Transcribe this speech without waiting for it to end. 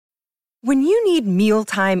When you need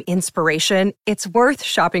mealtime inspiration, it's worth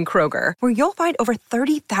shopping Kroger, where you'll find over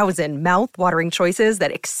 30,000 mouth-watering choices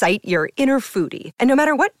that excite your inner foodie. And no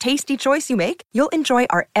matter what tasty choice you make, you'll enjoy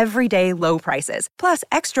our everyday low prices, plus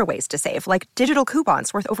extra ways to save, like digital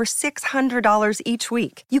coupons worth over $600 each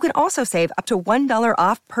week. You can also save up to $1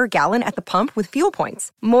 off per gallon at the pump with fuel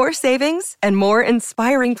points. More savings and more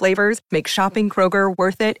inspiring flavors make shopping Kroger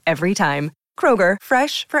worth it every time. Kroger,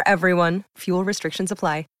 fresh for everyone. Fuel restrictions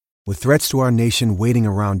apply. With threats to our nation waiting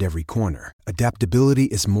around every corner, adaptability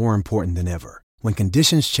is more important than ever. When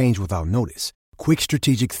conditions change without notice, quick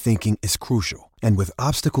strategic thinking is crucial. And with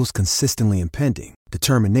obstacles consistently impending,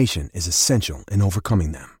 determination is essential in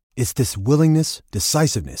overcoming them. It's this willingness,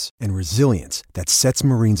 decisiveness, and resilience that sets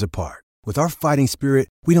Marines apart. With our fighting spirit,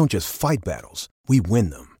 we don't just fight battles, we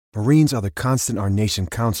win them. Marines are the constant our nation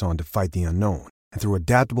counts on to fight the unknown. And through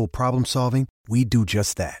adaptable problem solving, we do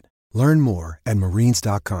just that. Learn more at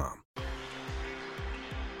marines.com.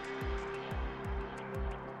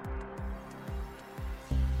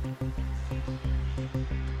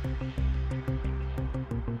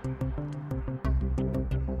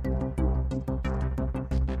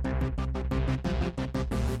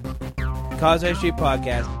 Causeway Street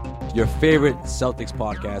Podcast, your favorite Celtics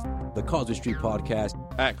podcast, the Causeway Street Podcast.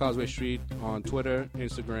 At Causeway Street on Twitter,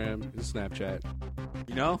 Instagram, and Snapchat.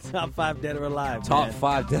 You know? Top 5 dead or alive. Top man.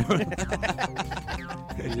 5 dead or alive.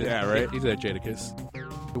 Yeah, right? He's at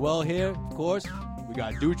Jadakiss. Well, here, of course, we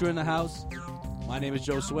got Dutra in the house. My name is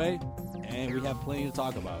Joe Sway, and we have plenty to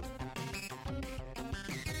talk about.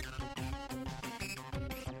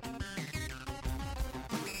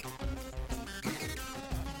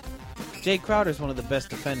 Jay Crowder's one of the best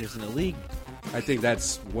defenders in the league. I think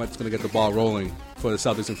that's what's going to get the ball rolling for the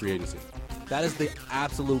Celtics in free agency. That is the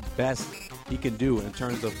absolute best he can do in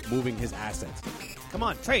terms of moving his assets. Come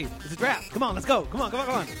on, trade. It's a draft. Come on, let's go. Come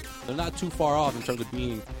on. They're not too far off in terms of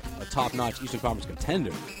being a top-notch Eastern Conference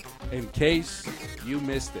contender. In case you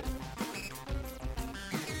missed it.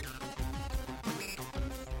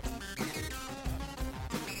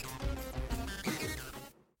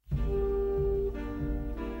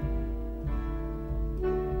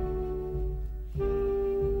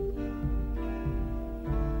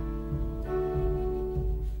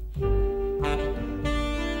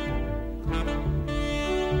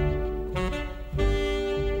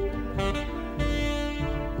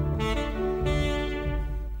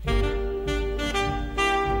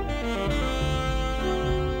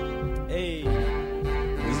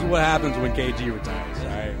 What happens when KG retires, all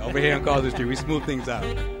right? Over here on Causeway Street, we smooth things out.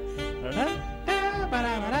 We're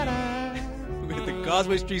at the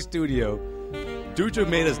Causeway Street studio. Dutra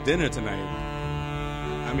made us dinner tonight.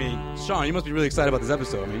 I mean, Sean, you must be really excited about this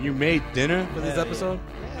episode. I mean, you made dinner for this episode?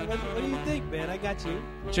 Yeah, what do you think, man? I got you.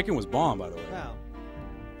 Chicken was bomb, by the way. Wow.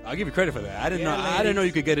 I'll give you credit for that. I didn't know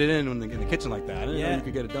you could get it in the kitchen like that. I didn't know you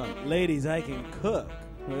could get it done. Ladies, I can cook.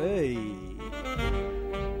 Hey.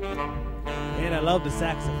 And I love the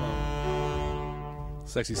saxophone.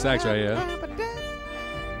 Sexy sax right here.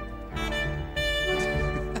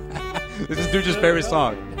 This is Dutra's favorite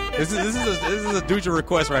song. This is a Dutra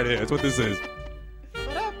request right here. That's what this is.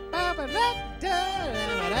 That's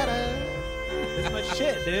my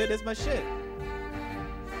shit, dude. That's my shit.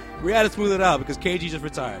 We had to smooth it out because KG just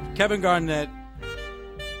retired. Kevin Garnett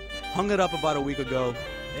hung it up about a week ago.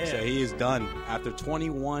 Yeah. So he is done after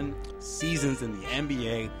 21 seasons in the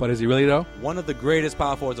NBA. But is he really, though? One of the greatest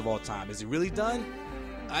power forwards of all time. Is he really done?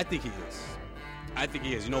 I think he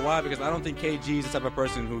is. You know why? Because I don't think KG is the type of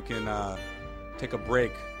person who can take a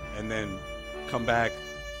break and then come back.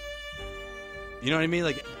 You know what I mean?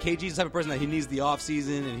 Like, KG is the type of person that he needs the off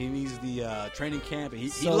season and he needs the training camp. And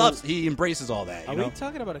he embraces all that. Are we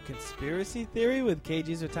talking about a conspiracy theory with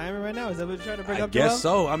KG's retirement right now? Is that what you're trying to bring up? I guess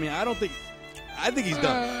so. I mean, I think he's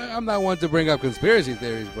done. I'm not one to bring up conspiracy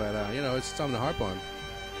theories, but, it's something to harp on.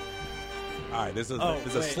 All right, there's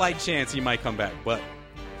a slight chance he might come back. But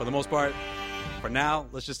for the most part, for now,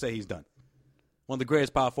 let's just say he's done. One of the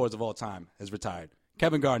greatest power forwards of all time has retired.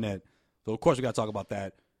 Kevin Garnett. So, of course, we got to talk about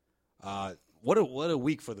that. What a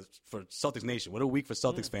week for Celtics Nation. What a week for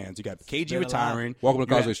Celtics fans. You got KG retiring. Welcome to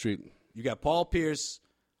Causeway Street. You got Paul Pierce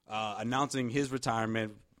announcing his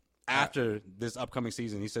retirement after this upcoming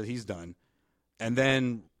season. He said he's done. And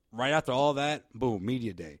then right after all that, boom,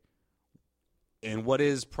 media day. And what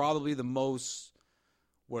is probably the most,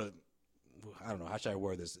 I don't know, how should I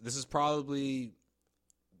word this? This is probably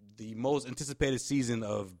the most anticipated season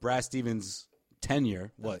of Brad Stevens'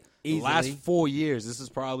 tenure. Easily. The last 4 years, this is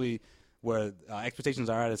probably where expectations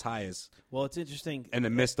are at its highest. Well, it's interesting. In the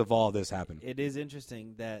midst of all this happened. It is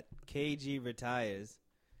interesting that KG retires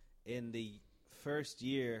in the first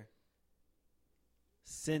year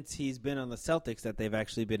since he's been on the Celtics that they've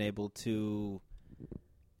actually been able to,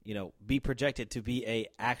 be projected to be a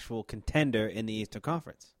actual contender in the Eastern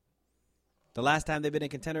Conference. The last time they've been a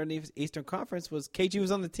contender in the Eastern Conference was KG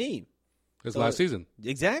was on the team. Last season.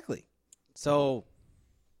 Exactly. So,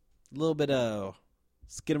 a little bit of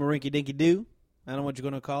skidamarinky-dinky-doo. I don't know what you're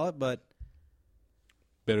going to call it, but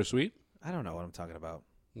Bittersweet? I don't know what I'm talking about.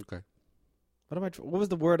 Okay. What was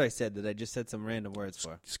the word I said that I just said some random words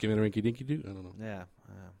for? Skimming a rinky dinky doo? I don't know. Yeah.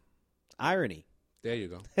 Irony. There you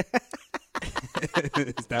go.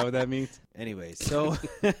 Is that what that means? Anyway, so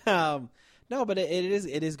no, but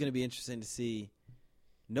it is going to be interesting to see.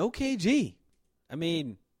 No KG. I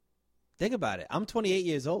mean, think about it. I'm 28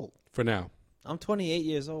 years old. For now. I'm 28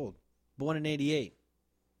 years old. Born in 88.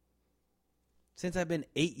 Since I've been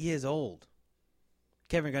 8 years old,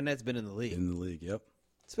 Kevin Garnett's been in the league. In the league, yep.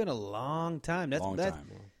 It's been a long time. Long time.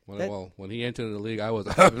 When he entered the league, I was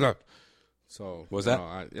so. Was that?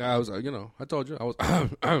 I was. I told you I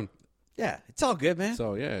was. Yeah, it's all good, man.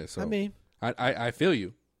 So yeah. So I mean, I feel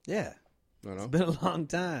you. yeah, You know, it's been a long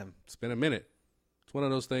time. it's been a minute. It's one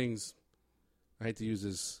of those things. I hate to use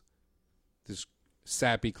this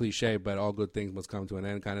sappy cliche, but all good things must come to an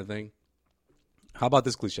end, kind of thing. How about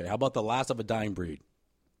this cliche? How about the last of a dying breed?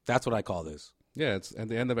 That's what I call this. Yeah, it's at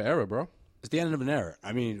the end of an era, bro. It's the end of an era.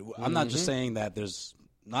 I mean, I'm not just saying that there's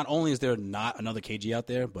not only is there not another KG out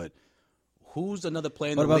there, but who's another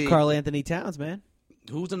player in What the about league? Karl Anthony Towns, man?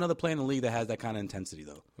 Who's another player in the league that has that kind of intensity,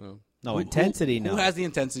 though? No intensity. Who has the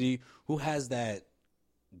intensity? Who has that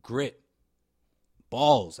grit,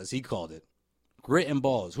 balls, as he called it, grit and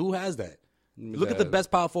balls? Who has that? Look at the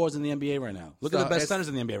best power forwards in the NBA right now. Look at the best centers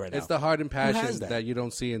in the NBA right now. It's the heart and has passion that? that you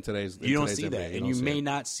don't see in today's. You don't today's see NBA. that, and you may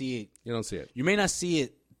not see it. You don't see it. You may not see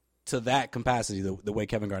it to that capacity the way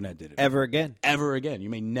Kevin Garnett did it. Ever again? Ever again. You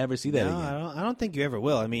may never see that No, again. I don't think you ever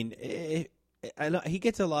will. I mean, I know he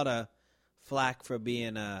gets a lot of flack for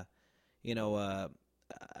being a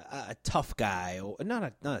tough guy, or not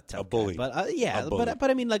a tough A bully. guy, but A bully.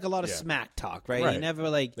 but I mean like a lot of Yeah. smack talk, right? He Right. never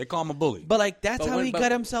They call him a bully. but like that's But how when- he but-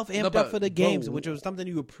 got himself amped no, up but- for the games, but- which was something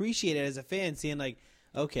you appreciated as a fan, seeing like,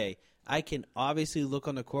 okay, I can obviously look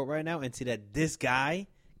on the court right now and see that this guy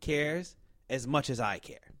cares as much as I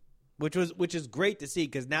care, which is great to see,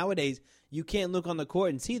 because nowadays you can't look on the court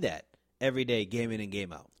and see that every day, game in and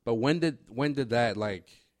game out. But when did that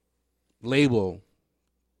label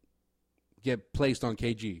get placed on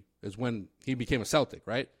KG? Is when he became a Celtic,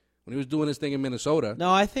 right? When he was doing his thing in Minnesota.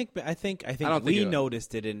 No, I think don't think we it-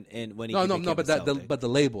 noticed it in when he No, became but a Celtic. the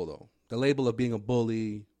label though, the label of being a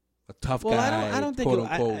bully, a tough Well, guy, I don't think quote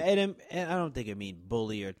unquote. I don't think it mean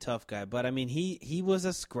bully or tough guy, but I mean he was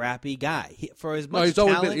a scrappy guy. For as much No, he's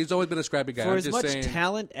talent, always been a scrappy guy. for I'm as just much saying,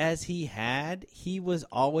 talent as he had, he was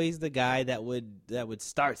always the guy that would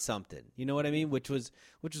start something. You know what I mean? Which was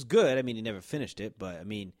good. I mean, he never finished it, but I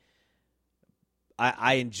mean,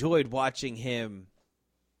 I enjoyed watching him,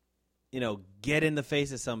 get in the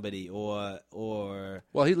face of somebody or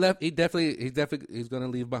well, he left. He's going to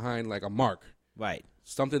leave behind like a mark, right.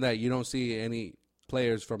 something that you don't see any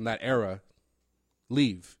players from that era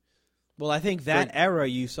leave. Well, I think that era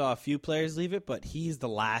you saw a few players leave it, but he's the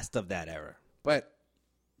last of that era. But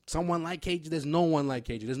someone like KG, there's no one like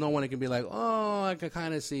KG. There's no one that can be like, oh, I can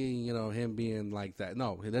kind of see, him being like that.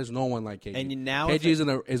 No, there's no one like KG. And now KG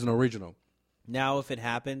is an original. Now, if it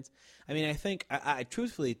happens, I mean, I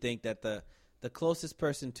truthfully think that the closest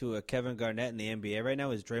person to a Kevin Garnett in the NBA right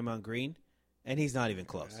now is Draymond Green, and he's not even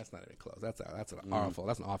close. That's not even close. That's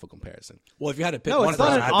an awful comparison. Well, if you had to pick No, one it's not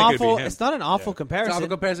person, an I think it'd awful. be him. It's not an awful It's comparison. an awful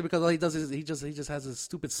comparison because all he does is he just has a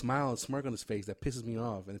stupid smile and smirk on his face that pisses me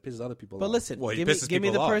off and it pisses other people But off. listen, Well, he give me pisses the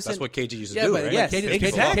people off. person. That's what KG used to Yeah, do, but right? yes,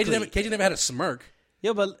 exactly. KG never had a smirk.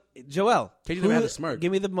 Yeah, but Joel, KG never had a smirk.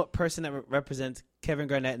 Give me the person that represents Kevin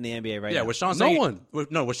Garnett in the NBA right Yeah, now. what Sean's No saying.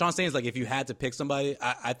 one. What Sean's saying is like if you had to pick somebody,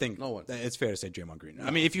 I think No one. it's fair to say Draymond Green. I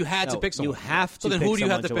mean, if you had to No, pick someone, you have to So then pick who do you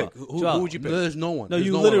have to someone, pick? Joel. Who Joel. would you pick? There's no one. No, There's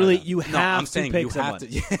you no one literally right now. you No, have I'm saying to pick you someone. have to.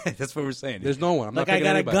 Yeah, that's what we're saying. There's no one. I'm Like not I picking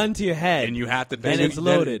got anybody. a gun to your head, and you have to pick. and it's Then-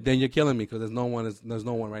 loaded. Then you're killing me because there's no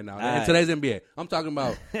one right now. Alright. In today's NBA, I'm talking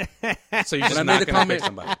about So you're just when I not made the gonna pick comment.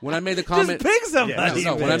 somebody. When I made the comment, Just pick somebody.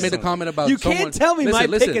 Yeah, no, when I made the comment about you someone, can't tell me my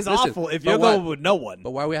listen, pick is listen, awful if but you're why- going with no one.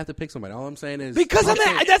 But why we have to pick somebody? All I'm saying is Because I'm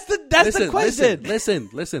saying- that's the question.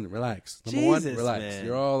 Listen, relax. Number one, Jesus, relax. man.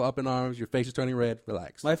 You're all up in arms. Your face is turning red.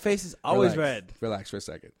 Relax. My face is always Relax. red. Relax for a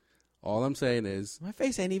second. All I'm saying is, My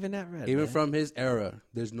face ain't even that red. even man. from his era,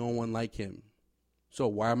 there's no one like him. So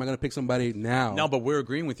why am I going to pick somebody now? No, but we're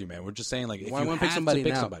agreeing with you, man. We're just saying like if why you am I have pick somebody to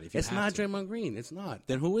pick now? somebody, if you It's have not to, Draymond Green. It's not.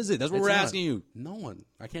 then who is it? That's what It's we're not. asking you. No one.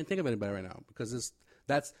 I can't think of anybody right now because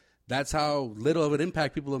That's how little of an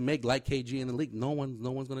impact people will make, like KG in the league. No one's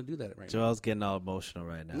going to do that right now. Joel's getting all emotional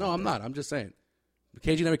right now. No, I'm not. I'm just saying.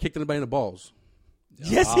 KG never kicked anybody in the balls.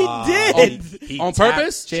 Yes, he did. He On tapped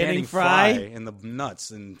purpose? Channing Channing Frye? in the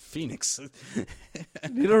nuts in Phoenix. You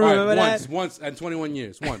don't All right, remember that? once, in 21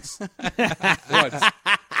 years. Once.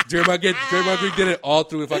 Draymond Green did it all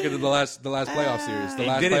through fucking the last playoff series. The He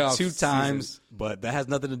last did it playoff 2 times, season. but that has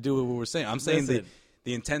nothing to do with what we're saying. I'm saying Listen,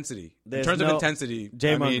 the intensity. In there's terms of no- intensity,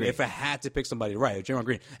 Draymond I mean, Green. if I had to pick somebody, right, Draymond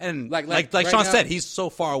Green. And Like like right Sean now- said, he's so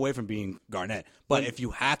far away from being Garnett. But if you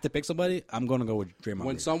have to pick somebody, I'm going to go with Draymond When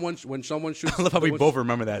Green. someone shoots, I love how we when- both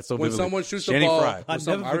remember that. So when vividly. someone shoots the Channing ball, Frye. I'll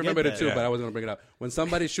never I remember forget it too, that. but I wasn't gonna bring it up. When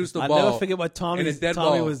somebody shoots the I'll ball, never forget what and Tommy it's dead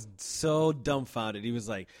ball, was so dumbfounded. He was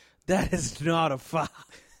like, "That is not a foul."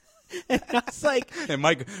 And I was like, And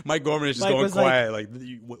Mike Gorman is just Mike going was like- quiet. Like,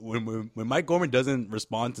 when Mike Gorman doesn't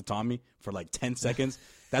respond to Tommy for like 10 seconds,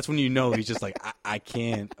 that's when you know he's just like, I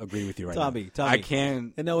can't agree with you right Tommy, now. Tommy. I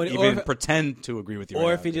can't And no, or even if- pretend to agree with you. or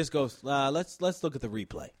right if now. he just goes, "Let's look at the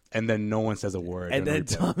replay." And then no one says a word. And during then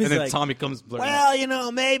the replay. Tommy's and then like, Tommy comes. blurting out. Well, you know,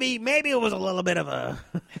 maybe it was a little bit of a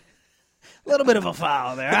little bit of a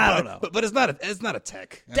foul there. I don't know. But it's not a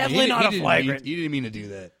tech. Definitely not a flagrant. He didn't mean to do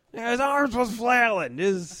that. His arms was flailing.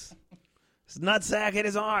 His nutsack hit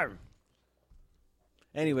his arm.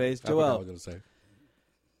 Anyways, I forgot what I Joel. was gonna say.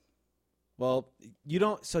 Well, you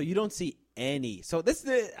don't see any. So this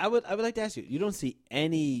is I would like to ask you. You don't see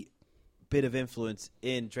any bit of influence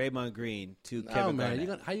in Draymond Green to Oh Kevin man,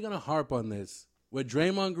 Garnett. how you gonna harp on this with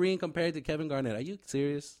Draymond Green compared to Kevin Garnett? Are you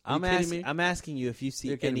serious? Are you kidding me? I'm asking you if you see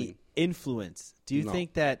You're kidding any me. influence. Do you No.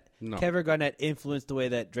 think that No. Kevin Garnett influenced the way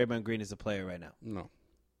that Draymond Green is a player right now? No.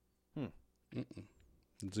 Hmm. Mm-mm.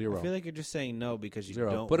 Zero. I feel like you're just saying no because you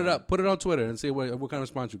Zero. don't Put it want- up. Put it on Twitter and see what kind of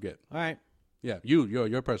response you get. All right. Yeah,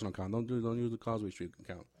 your personal account. Don't use the Causeway Street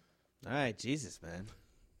account. All right, Jesus, man.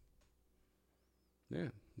 Yeah,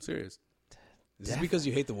 I'm serious. Is this because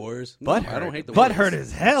you hate the Warriors? Butt I don't hate the Butt Warriors. hurt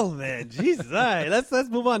as hell, man. Jesus. All right, let's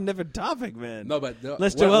move on to a different topic, man. No, but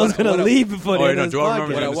Unless Joel's going to leave before the Oh, end no, of this Joel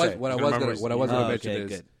remembers podcast. what I was What I gonna was say. going Remembers. to Oh, mention okay,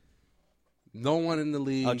 is good. no one in the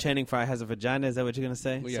league. Oh, Channing Frye has a vagina. Is that what you're going to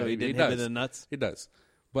say? Well, yeah, so he he didn't hit him in does. the nuts? He does,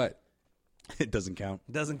 but It doesn't count.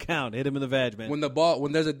 Doesn't count. Hit him in the vag, man.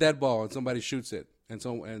 when there's a dead ball and somebody shoots it, and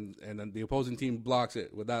then the opposing team blocks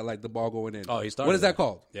it without like the ball going in. Oh, he started What is that that.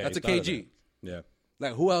 called? Yeah, That's he a started KG. that. Yeah.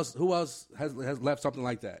 Like who else has left something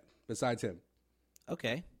like that besides him?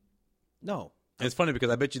 Okay. No. It's funny because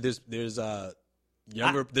I bet you there's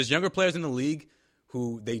younger players in the league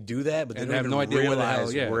who they do that, but they And don't have even no idea where the hell-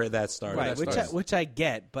 realize yeah. where that started. Right, starts. which I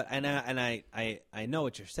get, but I know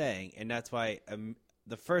what you're saying, and that's why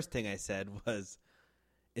the first thing I said was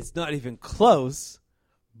it's not even close.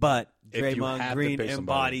 But If you Draymond have to Green pick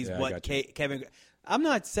somebody. embodies Yeah, I what got you. Kevin. I'm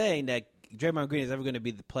not saying that Draymond Green is ever going to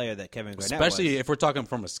be the player that Kevin Garnett Especially was. if we're talking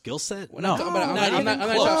from a skill set. I'm No, not talking about- I'm not even not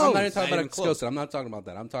even close. talking Not about even a skill close. set. I'm not talking about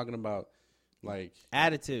that. I'm talking about like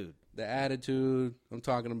Attitude, the attitude. I'm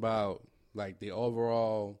talking about like the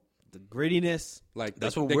overall, the grittiness. like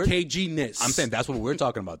That's the, what the we're- KG-ness. I'm saying that's what we're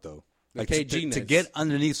talking about, though. The Like KG-ness. to get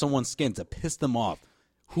underneath someone's skin, to piss them off.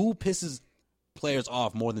 Who pisses players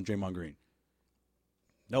off more than Draymond Green?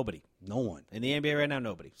 Nobody. No one. In the NBA right now,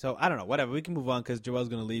 nobody. So, I don't know. Whatever. We can move on because Joel's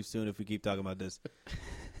going to leave soon if we keep talking about this.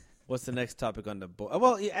 What's the next topic on the board?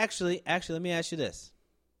 Well, yeah, actually, let me ask you this.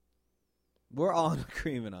 We're all in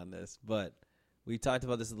agreement on this, but we talked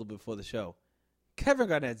about this a little bit before the show. Kevin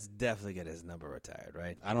Garnett's definitely get his number retired,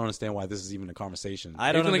 right? I don't understand why this is even a conversation. I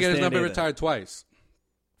He's don't going to get his understand number either. retired twice.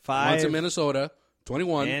 5 Once in Minnesota,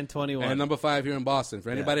 21, and 21. and number 5 here in Boston. For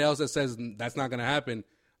anybody else that says that's not going to happen,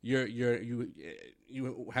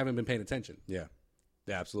 you haven't been paying attention. yeah,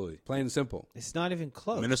 absolutely. Plain and simple. It's not even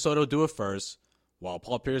close. Minnesota will do it first, while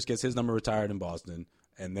Paul Pierce gets his number retired in Boston,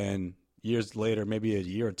 and then years later, maybe a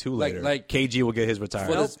year or two later, like- KG will get his retired.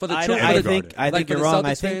 For the I, true I Garden. think Like you're for the wrong. Celtics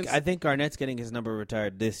I fans- think Garnett's getting his number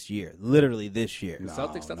retired this year, literally this year. No.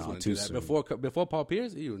 Celtics no, going to too do that soon. before Paul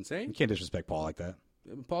Pierce. Are you You insane? can't disrespect Paul like that.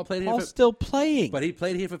 Paul played here, Paul's still playing. but he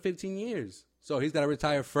played here for 15 years, so he's got to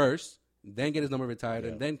retire first, then get his number retired,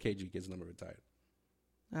 Yeah. and then KG gets his number retired.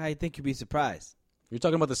 I think you'd be surprised. You're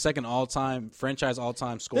talking about the second franchise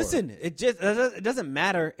all-time scorer. Listen, it doesn't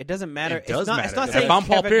matter. It doesn't matter. It does It's not, matter. It's not If saying I'm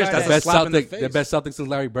Paul Kevin Pierce, Garnett- that's a slap in the the face. best Celtics since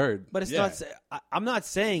Larry Bird. But it's Yeah. not. I'm not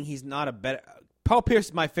saying he's not a better. Paul Pierce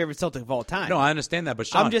is my favorite Celtic of all time. No, I understand that, but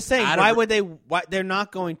Sean, I'm just saying, out why of- would they? Why they're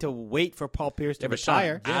not going to wait for Paul Pierce to Yeah, but Sean,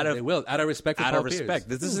 retire? out of- they will, out of respect for out Paul of respect.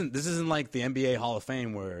 Pierce. This isn't like the NBA Hall of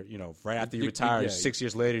Fame where right after you retire, yeah. 6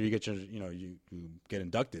 years later you get you get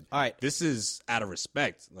inducted. All right. This is out of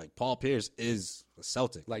respect. Like Paul Pierce is a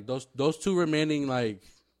Celtic. Like those two remaining like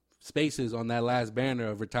spaces on that last banner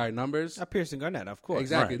of retired numbers. Pierce and Garnett, of course.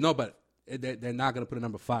 Exactly. Right. No, but they're not going to put a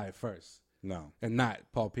number 5 first, No. and not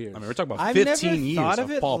Paul Pierce. I mean, we're talking about I've 15 never years thought of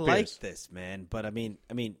of it Paul like Pierce. this, man. But I mean,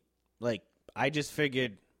 like I just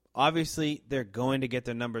figured. Obviously, they're going to get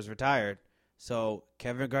their numbers retired. So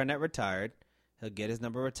Kevin Garnett retired. He'll get his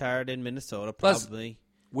number retired in Minnesota, Plus, probably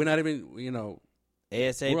we're not even,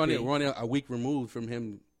 ASAP. we're only a week removed from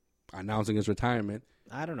him announcing his retirement.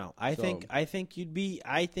 I don't know. I think you'd be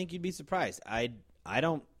surprised. I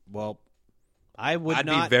don't. Well, I would I'd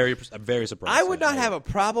not. be very surprised. I would not have a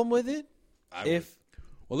problem with it if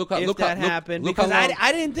that happened, because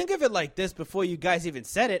I didn't think of it like this before you guys even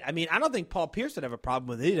said it. I mean, I don't think Paul Pierce would have a problem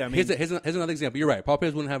with it either. I mean, here's another example. You're right. Paul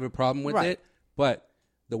Pierce wouldn't have a problem with it, but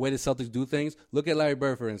the way the Celtics do things, look at Larry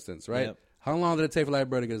Bird, for instance, right? Yep. How long did it take for Larry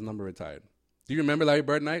Bird to get his number retired? Do you remember Larry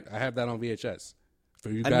Bird night? I have that on VHS. For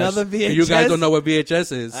you guys, Another VHS? For you guys don't know what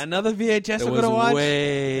VHS is. another VHS It we're was gonna watch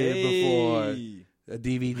way before a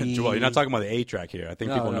DVD. Joel, you're not talking about the A track here. I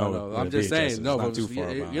think people know. No. what I'm a just VHS saying. is. No, It's not but too far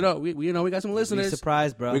about. we got some listeners. Be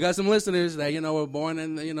surprised, bro. We got some listeners that were born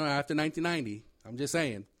in after 1990. I'm just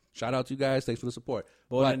saying. Shout out to you guys. Thanks for the support.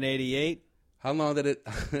 Born But in '88. how long did it?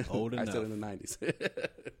 Old I said enough. in the 90s.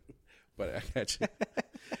 But I got you.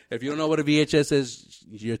 If you don't know what a VHS is,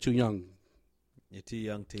 you're too young. You're too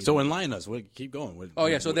young to. So enlighten us. Keep going.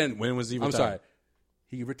 When was he retired? I'm sorry.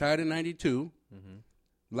 He retired in 92.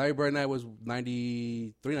 Larry Bird night was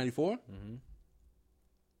 93, 94.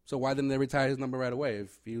 So why didn't they retire his number right away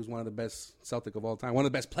if he was one of the best Celtic of all time, one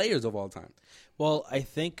of the best players of all time? Well, I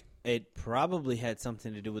think it probably had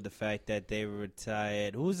something to do with the fact that they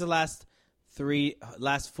retired. Who was the last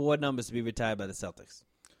 4 numbers to be retired by the Celtics?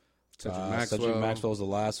 Cedric Maxwell was the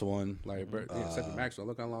last one. Larry Bird. Cedric Maxwell.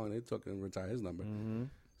 Look how long it took him to retire his number.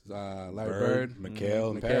 Larry Bird, Bird,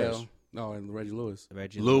 McHale, and Parrish. No, and Reggie Lewis.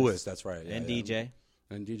 Lewis, that's right. And Yeah. DJ.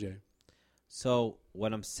 And DJ. So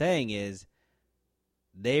what I'm saying is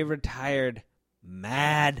they retired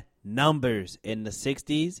mad numbers in the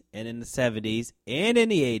 60s and in the 70s and in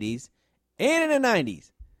the 80s and in the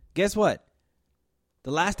 90s. Guess what?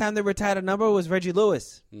 The last time they retired a number was Reggie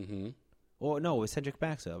Lewis. Mm-hmm. Or no, it was Cedric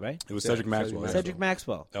Maxwell, right? It was Cedric Maxwell. Cedric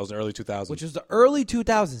Maxwell. That was the early 2000s. Which was the early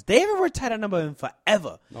 2000s. They haven't retired a number in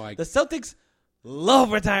forever. No, the Celtics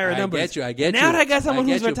love retiring numbers. I get you. Now that I got someone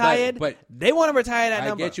who's retired, but they want to retire that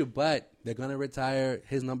number. I get you, but they're going to retire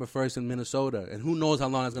his number first in Minnesota. And who knows how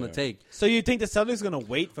long it's going to take. So you think the Celtics are going to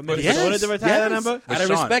wait for Minnesota to retire that number? But Out of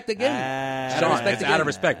Sean, respect again. Sean, it's out of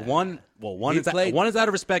respect. One is out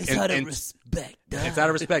of respect. It's out of respect. It's out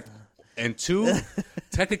of respect. And 2,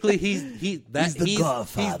 technically, he's theirs.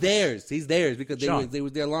 He's theirs because Sean, they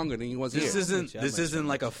was there longer than he was this here. isn't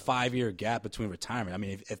like a 5-year gap between retirement. I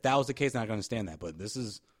mean, if that was the case, then I can understand that. But this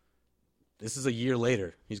is a year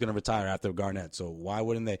later. He's going to retire after Garnett. So why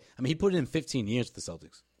wouldn't they? I mean, he put in 15 years with the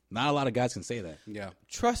Celtics. Not a lot of guys can say that. Yeah.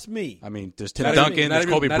 Trust me. I mean, there's Tim Duncan, there's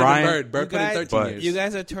Kobe Bryant. Bird put in 13 years. You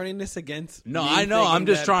guys are turning this against No, me I know. I'm thinking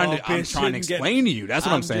just that trying Paul to. I'm Pierce trying to shouldn't explain to you. That's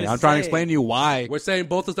what I'm saying. just I'm trying to saying. explain to you why. We're saying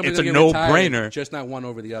both of them It's are a going to get retired, no-brainer. just not one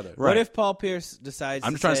over the other. What if Paul Pierce decides?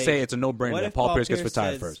 I'm just trying to say it's a no-brainer what that if Paul Pierce gets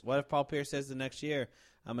retired says- first. What if Paul Pierce says the next year,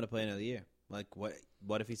 I'm going to play another year? Like what?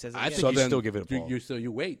 What if he says? It I again? think you still give it a Paul.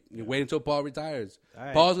 You wait. You wait until Paul retires. All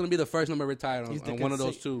right. Paul's going to be the first number retired He's the on one of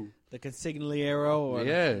those two. the consigliere or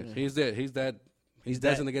Yeah, he's that. He's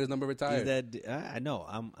destined to get his number retired. I know.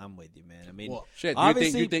 I'm with you, man. I mean, Shit.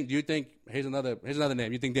 obviously, Do you think? Here's another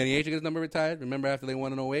name. You think Danny Ainge should get his number retired? Remember after they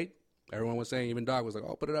won in 08? Everyone was saying, even Doc was like,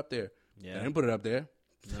 "Oh, put it up there." Yeah. They didn't put it up there.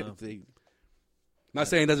 No. Not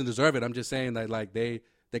saying he doesn't deserve it. I'm just saying that like they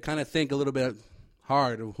kind of think a little bit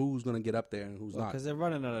hard of who's going to get up there and who's not. because they're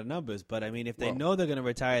running out of numbers. But I mean, if they Well- know they're going to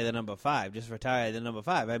retire the number 5, just retire the number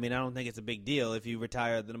 5. I mean, I don't think it's a big deal if you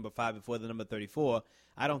retire the number 5 before the number 34.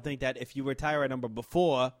 I don't think that if you retire a number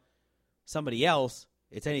before somebody else,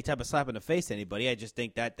 it's any type of slap in the face to anybody. I just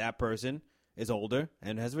think that that person is older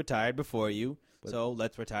and has retired before you. So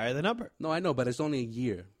let's retire the number. No, I know, but it's only a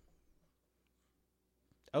year.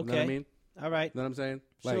 Okay. You know what I mean? All right. You know what I'm saying?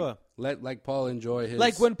 Like, Sure. Let Paul enjoy his.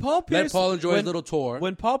 Like when Paul Pierce, let Paul enjoy his little tour.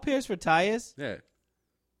 When Paul Pierce retires, yeah.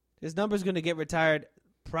 his number's going to get retired.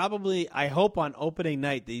 Probably, I hope on opening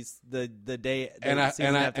night. The day. And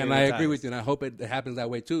I agree with you, and I hope it happens that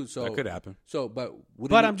way too. So That could happen. So, but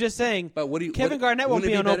I'm just saying. But what do you? Kevin Garnett won't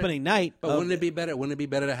be on opening night. But wouldn't it be better? Wouldn't it be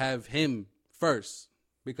better to have him first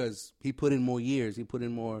because he put in more years? He put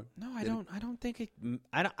in more. No, I don't. I don't think it.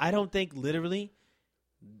 I don't think literally.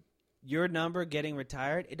 Your number getting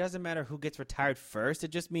retired. It doesn't matter who gets retired first. It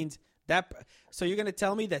just means that. So you're going to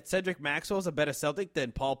tell me that Cedric Maxwell is a better Celtic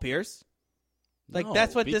than Paul Pierce? Like No,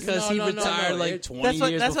 that's what this because he retired like 20 That's what-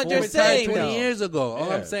 years that's what before. you're saying, 20 though. years ago. All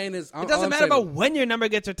Yeah. I'm saying is, It doesn't matter about when your number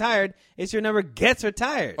gets retired. It's your number gets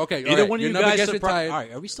retired. Okay, Either one of your you number guys gets surprised. retired. All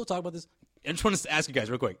right, are we still talking about this? I just want to ask you guys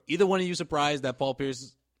real quick. Either one of you surprised that Paul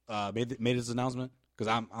Pierce made his announcement?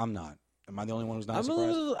 Because I'm not. Am I the only one who's not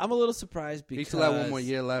surprised? I'm a little surprised because He still had one more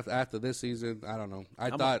year left after this season. I don't know. I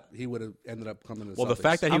thought he would have ended up coming to the Well, the Celtics.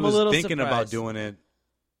 fact that he I'm a was little thinking about surprised. doing it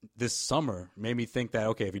this summer made me think that,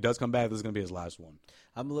 okay, if he does come back, this is going to be his last one.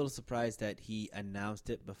 I'm a little surprised that he announced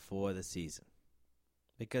it before the season,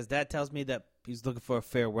 because that tells me that he's looking for a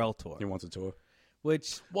farewell tour. He wants a tour.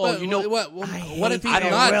 Which Well, But you know, what I if he's hate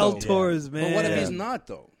not? farewell Though? tours, man. But what if Yeah. he's not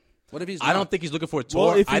though? What if he's? I not? don't think he's looking for a tour.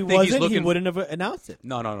 Well, if he I think wasn't, he's looking. he wouldn't have announced it.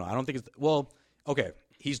 No. I don't think it's. Well, okay.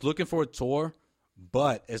 He's looking for a tour,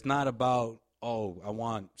 but it's not about, oh, I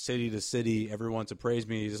want city to city, everyone to praise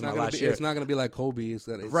me. This is It's my not, gonna last be, year. it's not going to be like Kobe. It's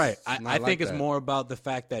Right. It's I not think like it's that. more about the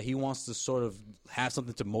fact that he wants to sort of have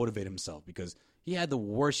something to motivate himself, because he had the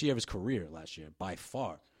worst year of his career last year by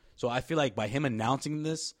far. So I feel like by him announcing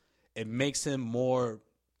this, it makes him more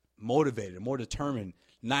motivated, more determined,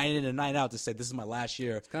 night in and night out, to say, this is my last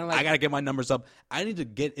year. kinda like- I got to get my numbers up. I need to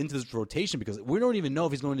get into this rotation because we don't even know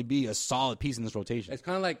if he's going to be a solid piece in this rotation. It's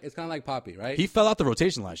kind of like Poppy, right? He fell out the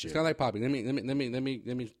rotation last It's year. kind of like Poppy. Let me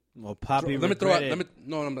Well, Poppy let me regretted.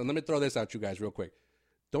 let me throw this out you guys real quick.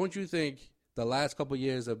 Don't you think the last couple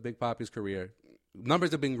years of Big Poppy's career,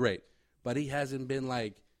 numbers have been great, but he hasn't been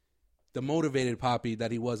like the motivated Poppy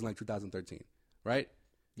that he was in like 2013, right?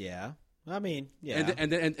 Yeah, I mean, yeah.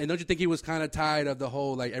 And don't you think he was kind of tired of the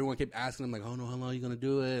whole, like, everyone kept asking him like, oh no, how long are you gonna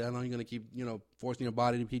do it? How long are you gonna keep forcing your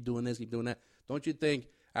body to keep doing this, keep doing that? Don't you think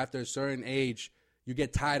after a certain age you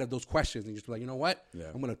get tired of those questions and you just be like, you know what? Yeah.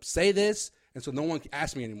 I'm gonna say this, and so no one can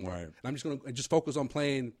ask me anymore. Right. And I'm just gonna just focus on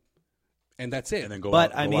playing, and that's it. And then go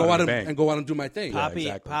But, out, I go mean- out go out and and, bang. go out and do my thing. Poppy,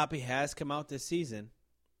 exactly. Poppy has come out this season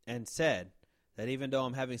and said that even though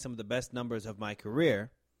I'm having some of the best numbers of my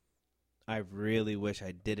career, I really wish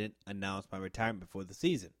I didn't announce my retirement before the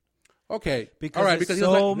season. Okay, Because all right, there's because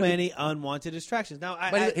so many unwanted distractions. Now,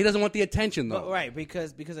 but he doesn't want the attention though. but right,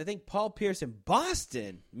 because I think Paul Pierce in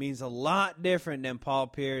Boston means a lot different than Paul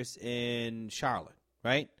Pierce in Charlotte,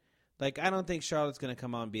 right? Like, I don't think Charlotte's going to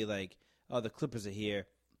come out and be like, oh, the Clippers are here,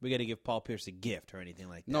 we got to give Paul Pierce a gift or anything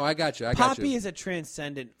like that. No, I got you. Poppy is a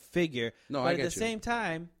transcendent figure. No, but I at get the you.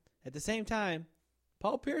 same time,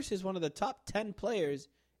 Paul Pierce is one of the top 10 players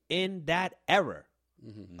in that era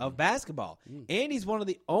of basketball. And he's one of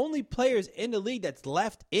the only players in the league that's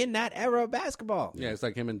left in that era of basketball. Yeah, it's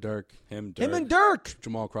like him and Dirk, Him Him and Dirk.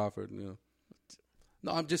 Jamal Crawford. No,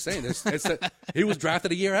 I'm just saying this. He was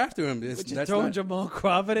drafted a year after him. But you're That's throwing not, Jamal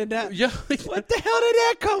Crawford in that? yeah, What the hell did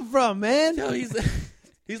that come from, man? Yo,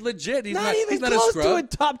 he's legit. He's not even he's not a close to scrub. a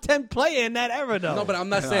top 10 player in that era, though. No, but I'm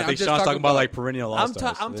not I saying. I'm think just Sean's talking about like about. perennial I'm,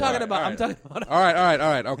 all-stars. I'm talking about. I'm talking about. All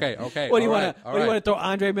right. Okay. What do you all want right, to? all What do you right. want to throw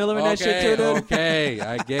Andre Miller in that shit too, dude? Okay,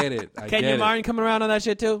 I get it. I Kenya get Martin coming around on that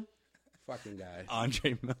shit too? it. Fucking guy.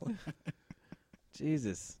 Andre Miller.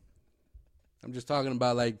 Jesus. I'm just talking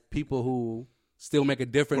about like people who still make a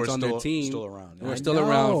difference Who are on their still- team. still around, yeah. Who I are still know.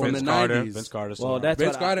 around from Vince the Carter. 90s. Vince Carter. Well, that's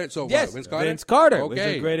Vince what Carter. So yes, what? Vince Carter. Vince Carter was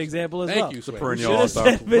Okay. a great example as Thank well. you, Sway. perennial Should have all-star.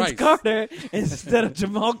 said Vince Right. Carter instead of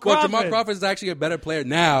Jamal Crawford. Well, Jamal Crawford is actually a better player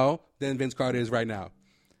now than Vince Carter is right now.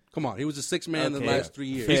 Come on, he was a sixth man in the Okay. last 3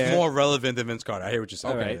 years. He's Fair. more relevant than Vince Carter. I hear what you're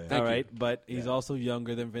saying. All right, Yeah, Thank all you. right, but he's also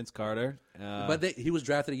younger than Vince Carter. But he was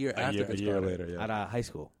drafted a year yeah. after A Vince year Carter. later, yeah. at high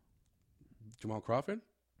school. Jamal Crawford,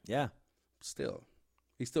 Yeah, still,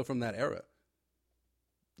 he's still from that era.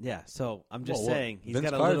 yeah. So I'm just Well, saying he's Vince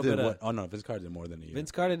got a Carter little did bit what? of. Oh no, Vince Carter did more than a year.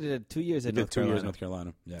 Vince Carter did 2 years he at did North 2 years Carolina. in North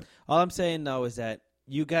Carolina. Yeah. All I'm saying though is that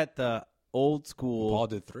you got the old school Paul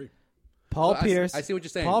did 3. Paul So Pierce. I see what you're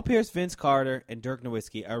saying. Paul Pierce, Vince Carter, and Dirk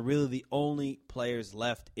Nowitzki are really the only players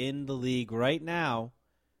left in the league right now.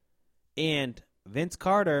 And Vince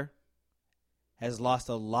Carter has lost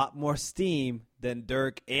a lot more steam than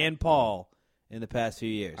Dirk and Paul in the past few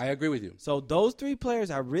years. I agree with you. So those three players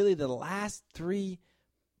are really the last three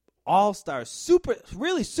all-stars,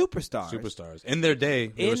 really superstars. Superstars. In their day,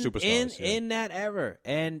 they were superstars. yeah. In that era.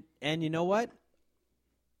 And you know what?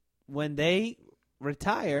 When they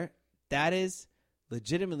retire, that is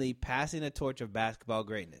legitimately passing the torch of basketball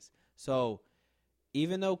greatness. So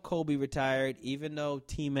even though Kobe retired, even though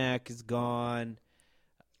T-Mac is gone,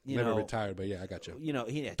 never retired, but yeah, I got you. You know,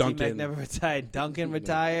 T-Mac Duncan. never retired. Duncan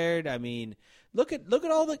retired. I mean, look at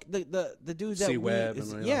all the dudes that C-Web, we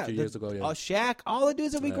a few years ago, yeah. Shaq, all the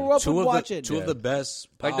dudes that we grew up with watching. Two of the best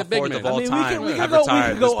Like the power big forwards men. of all time we have could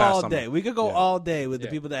retired go this past all summer. day. We could go all day with the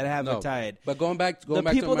people that have retired. But going back The to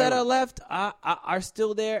people that America- are left are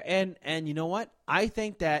still there, and you know what? I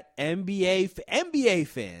think that NBA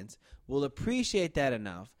fans will appreciate that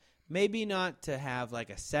enough. Maybe not to have like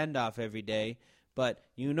a send off every day, but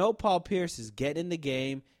Paul Pierce is getting in the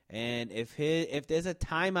game, and if there's a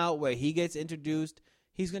timeout where he gets introduced,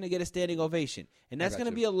 he's going to get a standing ovation, and that's going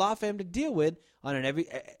to be a lot for him to deal with on an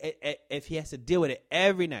if he has to deal with it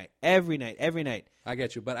every night. I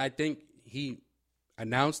get you, but I think he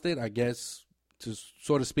announced it, I guess, to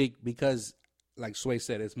sort of speak, because, like Sway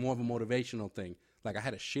said, it's more of a motivational thing. Like, I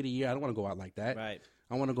had a shitty year. I don't want to go out like that. Right.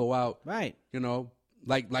 I want to go out, Right.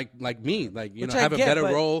 Like me, Which have I a get, better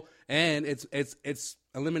but- role, and it's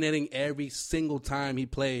eliminating every single time he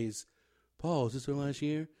plays. Paul, is this your last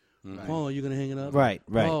year? Paul, are you gonna hang it up? Right.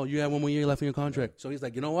 Paul, you have one more year left in your contract. So he's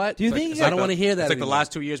like, you know what? Do you think I don't want to hear that? It's like the anymore.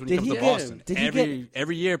 last 2 years when he Did comes he to get- Boston. did he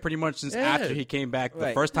Every year, pretty much since after he came back the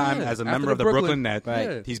Right. first time Yeah. as a After member the of the Brooklyn- Brooklyn Nets,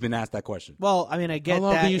 Right. he's been asked that question. Well, I mean, I get How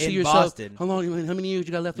long that can you see in yourself? Boston, How many years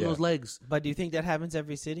you got left in Yeah. those legs? but do you think that happens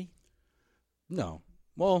every city? No.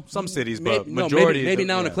 Well, some cities, Maybe, but majority. maybe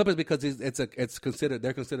now in the yeah. Clippers, because they're considered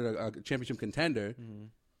a championship contender.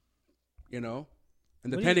 You know,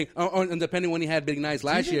 and depending when he had big nights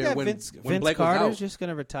last do you year, think that when Vince Blake Carter's was out, just going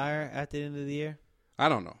to retire at the end of the year? I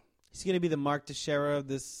don't know. He's going to be the Mark Teixeira of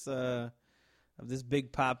this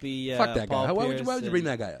big poppy. Fuck that Paul guy. Why would Pierce you bring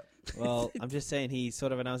that guy up? Well, I'm just saying he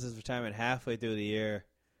sort of announced his retirement halfway through the year.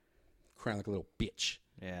 Crying like a little bitch.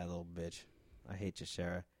 Yeah, a little bitch. I hate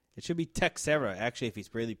Teixeira. It should be Teixeira, actually, if he's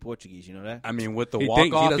really Portuguese. You know that? I mean, with the He walk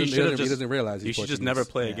thinks- he off, doesn't- he should have he just. doesn't realize he he's should just Portuguese. never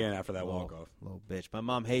play Yeah. again after that walk off. Little bitch. My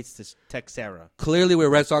mom hates this Teixeira. Clearly, we're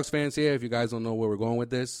Red Sox fans here. If you guys don't know where we're going with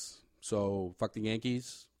this, so fuck the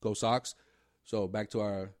Yankees, go Sox. So back to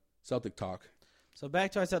our Celtic talk. So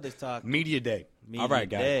back to our Celtics talk. Media day. Media All right,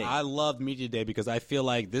 guys. day. I love media day because I feel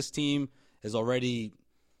like this team is already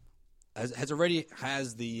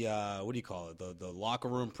has the what do you call it? The locker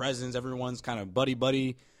room presence. Everyone's kind of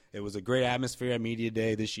buddy. It was a great atmosphere at media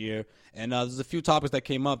day this year, and there's a few topics that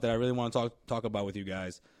came up that I really want to talk about with you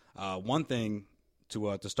guys. One thing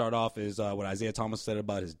to start off is what Isaiah Thomas said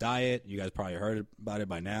about his diet. You guys probably heard about it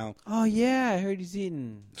by now. Oh, yeah. I heard he's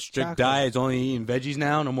eating Strict chocolate. diet. He's only eating veggies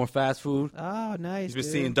now. No more fast food. Oh, nice. He's been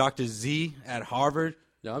dude. seeing Dr. Z at Harvard.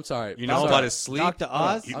 Yeah, I'm sorry. You know about his sleep. Dr.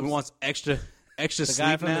 Oz? He wants extra the sleep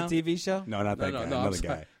guy from now. the TV show? No, not that guy. I'm Another sorry.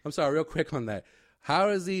 guy. I'm sorry, real quick on that. How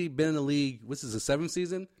has he been in the league? This is the 7th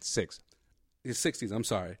season? 6. His 6th season, I'm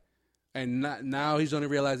sorry. And now he's only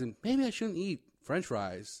realizing, maybe I shouldn't eat French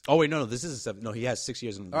fries. Oh wait, no, this is a 7. No, he has 6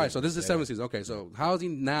 years in the All right, league. so this is the 7th season. Okay, so how is he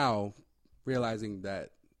now realizing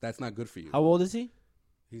that that's not good for you? How old is he?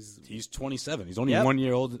 He's 27. He's only Yep. 1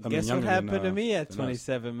 year old. Guess what younger happened than, to me at than us.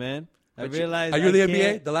 27, man? I But realized Are you in the I NBA?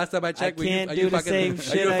 can't- The last time I checked, I can't do the same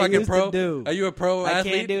shit Are you a I fucking used pro? to do. Are you a pro I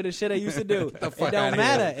athlete? can't do the shit I used to do. the fuck It don't outta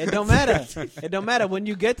matter. here. It don't matter. It don't matter. When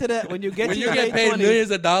you get to the when you get When to you your get late paid 20s,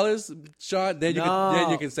 millions of dollars, Sean, then you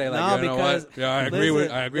No. can say like, No, you know because- what? Yeah, I agree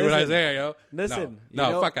with listen, Isaiah, yo. listen, no,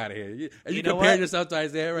 you know- fuck out of here. Are you you know comparing what? yourself to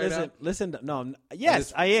Isaiah right now? Listen. No,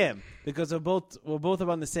 yes, I am because we're both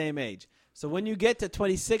around the same age. So when you get to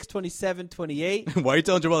 26, 27, 28, Why are you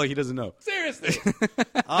telling Joel like he doesn't know? Seriously,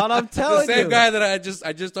 all I'm the telling same you, guy that I just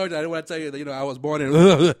told you. I didn't want to tell you that I was born in.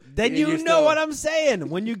 then you know what I'm saying.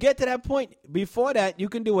 When you get to that point, before that, you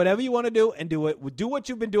can do whatever you want to do and do what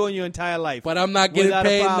you've been doing your entire life. But I'm not getting without a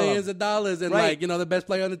paid problem. millions of dollars and Right. the best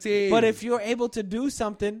player on the team. But if you're able to do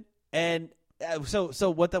something, and so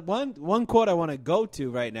what the one quote I want to go to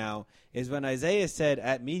right now is when Isaiah said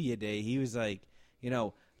at Media Day, he was like,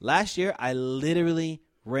 last year I literally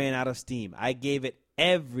ran out of steam. I gave it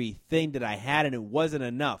everything that I had, and it wasn't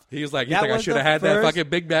enough. he was like, That I was should have the had that first- fucking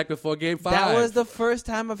Big Mac before Game 5. That was the first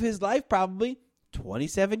time of his life, probably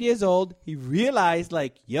 27 years old. He realized,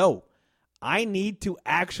 like, yo, I need to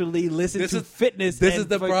actually listen to fitness. This and is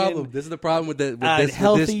the fucking, problem. This is the problem with this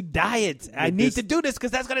healthy diet. I need this- to do this because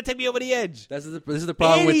that's going to take me over the edge. This is the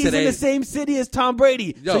problem And with he's in the today's. same city as Tom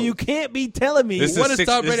Brady, Yo. so you can't be telling me. This What is does six,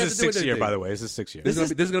 Tom Brady this have is to do with 6th year, anything? by the way. This is 6th year. This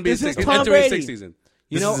is gonna be this his is sixth. Tom Enter his Brady. sixth season.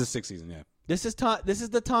 This know- is his 6th season, yeah. This is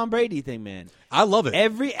the Tom Brady thing, man. I love it.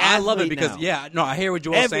 I love it because I hear what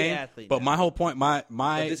Joel's Every saying. athlete But now. my whole point,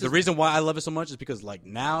 this the is- reason why I love it so much is because like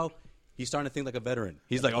now He's starting to think like a veteran.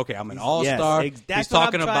 He's like, okay, I'm an all-star. That's he's what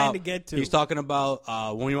talking I'm about, trying to get to. He's talking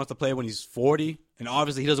about when he wants to play when he's 40, and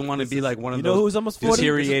obviously he doesn't want to be like one of those who's almost 40?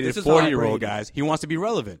 deteriorated This is how I 40-year-old break it. guys. He wants to be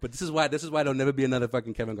relevant. But this is why there'll never be another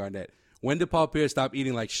fucking Kevin Garnett. When did Paul Pierce stop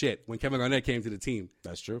eating like shit? When Kevin Garnett came to the team,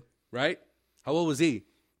 That's true. right? How old was he?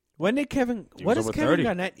 When did Kevin? He What was does over Kevin 30.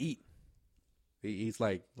 Garnett eat? He eats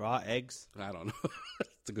like, Raw eggs, I don't know.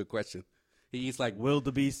 It's a good question. He eats like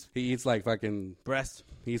wildebeest, he eats like fucking breast.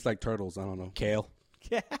 he eats like turtles. I don't know. Kale.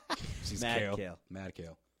 Mad kale. Mad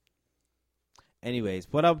kale. Anyways,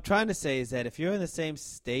 what I'm trying to say is that if you're in the same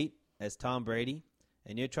state as Tom Brady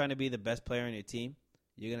and you're trying to be the best player on your team,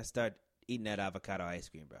 you're gonna start eating that avocado ice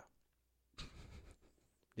cream, bro.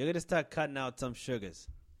 You're gonna start cutting out some sugars.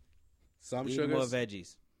 Some Eating more sugars.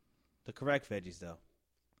 veggies. The correct veggies, though.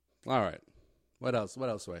 All right. What else? What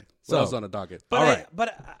else, Way? What So- else on the docket? All right.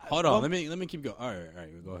 Hold on. One, Let me keep going. All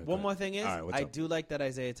right. Go ahead. one more thing is, All right, what's I up? do like that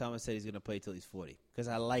Isaiah Thomas said he's going to play till he's 40 because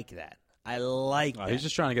I like that. I like that. He's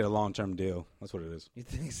just trying to get a long-term deal. That's what it is. You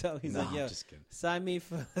think so? He's No, like, yo, I'm just kidding. sign me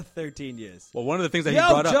for 13 years. Well, one of the things that Yo, he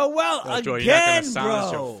brought up. Joel, Joel, you're not again, gonna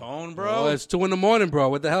silence bro. your phone, Bro, bro. it's 2 a.m, bro.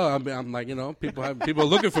 What the hell? I'm like, people are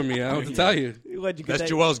looking for me. I don't know what to tell you. What'd you get That's that?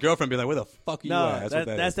 Joel's girlfriend being like, "Where the fuck are you No, at?" That's what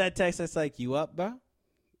that that's is. that text that's like, you up, bro?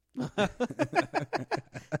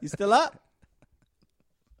 You still up?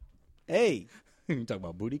 Hey, You talking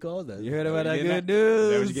about booty calls? you heard about that getting good at?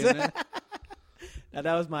 Is that what news? you getting at? Now,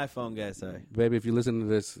 that was my phone, guys. Sorry. Baby, if you listen to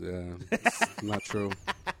this, it's not true.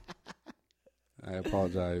 I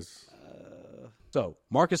apologize. So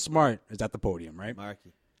Marcus Smart is at the podium, right?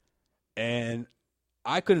 Marky. And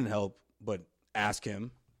I couldn't help but ask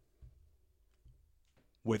him,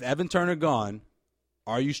 with Evan Turner gone,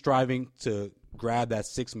 are you striving to grab that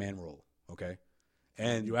 6-man role? Okay.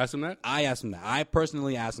 And You asked him that? I asked him that. I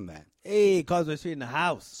personally asked him that. Hey, Causeway Street in the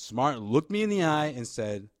house. Smart looked me in the eye and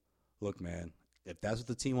said, "Look, man, if that's what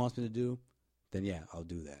the team wants me to do, then yeah, I'll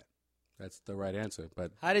do that." That's the right answer.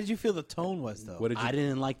 But How did you feel the tone was, though? what did you? I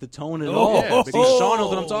didn't like the tone at Oh, all. yeah, See, because- Sean knows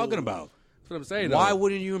what I'm talking about. That's what I'm saying. Why though.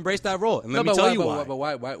 wouldn't you embrace that role? And let No, me but tell you why. But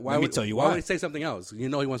why? Let me tell you Why why. would he say something else? You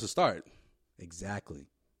know he wants to start. Exactly.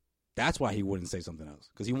 That's why he wouldn't say something else,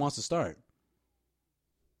 because he wants to start.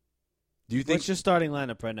 Do you think What's your starting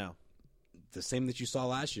lineup right now? the same that you saw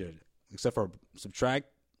last year, except for subtract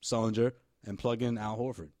Sullinger and plug in Al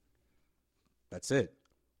Horford? That's it.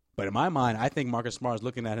 But in my mind, I think Marcus Smart is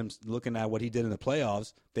looking at what he did in the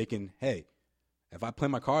playoffs, thinking, hey, if I play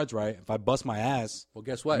my cards right, if I bust my ass, Well,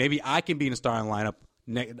 guess what? maybe I can be in the starting lineup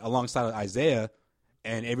alongside of Isaiah,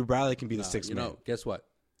 and Avery Bradley can be the sixth man. Guess what?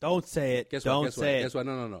 Don't say it. Guess Don't what? Guess say what? it. Guess what?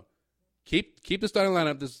 No. Keep the starting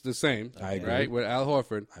lineup the same. I agree. Right, with Al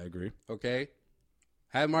Horford. I agree. Okay,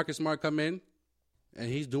 have Marcus Smart come in, and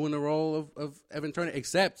he's doing the role of Evan Turner.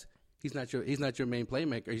 Except he's not your main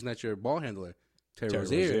playmaker. He's not your ball handler. Terry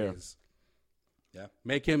Rozier Rozier. is. Yeah.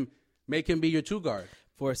 Make him be your 2 guard.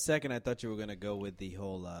 For a second, I thought you were going to go with the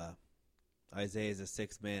whole Isaiah's a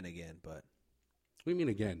 6th man again, but What do you mean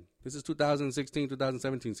again? This is 2016,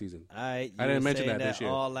 2017 season. I didn't mention that this year.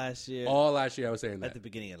 all last year. All last year I was saying at that. the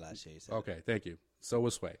beginning of last year, you said. Okay, thank you. So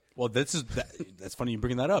was Sway. Well, that's funny you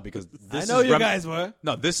bringing that up, because this I know is you guys were.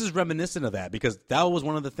 No, this is reminiscent of that, because that was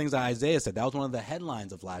one of the things that Isaiah said. That was one of the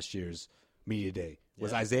headlines of last year's media day,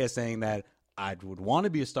 was Isaiah saying that I would want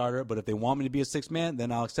to be a starter, but if they want me to be a 6th man,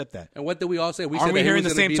 then I'll accept that. And what did we all say? Aren't said we that he hearing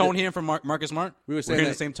was the gonna same be tone here from Marcus Smart? We were saying hearing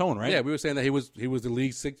that- the same tone, right? Yeah, we were saying that he was the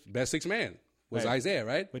league's best 6th man. Was Right. Isaiah,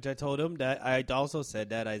 right? Which I told him that I also said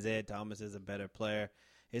that Isaiah Thomas is a better player,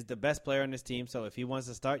 is the best player on this team. So if he wants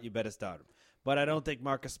to start, you better start him. But I don't think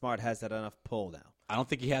Marcus Smart has that enough pull now. I don't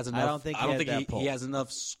think he has enough. I don't think he has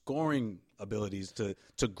enough scoring abilities to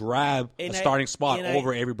grab And a I- starting spot and I-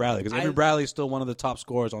 over Avery Bradley, because Avery Bradley is still one of the top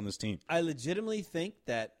scorers on this team. I legitimately think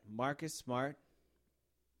that Marcus Smart's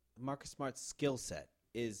skill set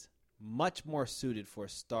is much more suited for a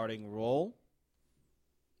starting role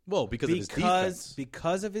Well, because of his defense.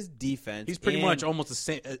 because of his defense. He's pretty and- much almost the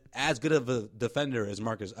same, as good of a defender as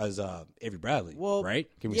Avery Bradley. well, right?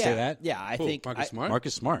 Can we yeah, say that? Yeah, I Who, think Marcus Smart?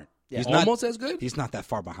 Marcus Smart. Yeah. He's Almost as good? He's not that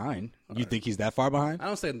far behind. You think he's that far behind? I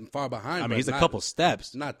don't say far behind. I mean, but he's a not- couple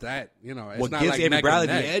steps. Not that, It's What not gives like Avery neck and Bradley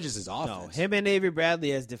the neck. edge is his No, offense. him and Avery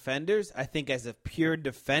Bradley as defenders, I think as a pure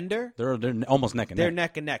defender, They're almost neck and they're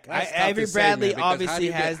neck. neck and neck. That's tough Avery to say, Bradley man, because how obviously do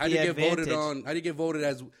you get- has how do the you get advantage. How do you get voted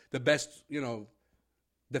as the best,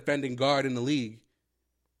 defending guard in the league?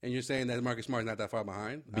 And you're saying that Marcus Smart is not that far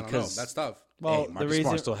behind? I don't know. Because- That's tough. Well, Hey, the Marcus reason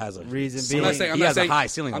Smart still has a reason ceiling. being, He has a high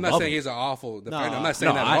ceiling I'm not above saying him. he's an awful defender. No, I'm not saying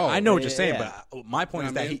No, that at all. I know what you're saying, Yeah. but my point You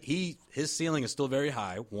is know what that I mean? his ceiling is still very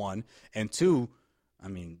high. 1, and 2, I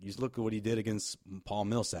mean, you look at what he did against Paul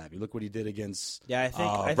Millsap. You look what he did against I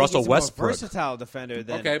think Russell he's a Westbrook. more versatile defender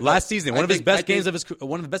than Okay. Last season, one of the best games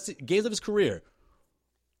of his career.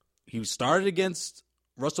 He started against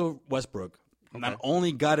Russell Westbrook. Not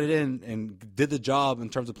only got it in and did the job in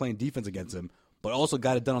terms of playing defense against him, but also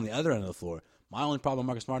got it done on the other end of the floor. My only problem with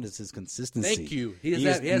Marcus Smart is his consistency. Thank you. He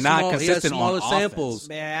is not consistent smaller on samples.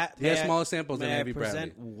 offense. He has smaller samples than Avery Bradley. May I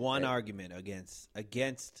present one argument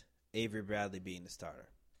against Avery Bradley being the starter?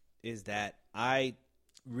 Is that I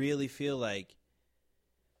really feel like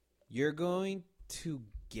you're going to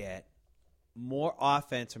get more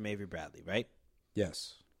offense from Avery Bradley, right?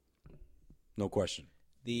 Yes. No question.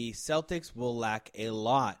 The Celtics will lack a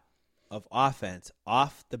lot of offense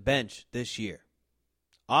off the bench this year.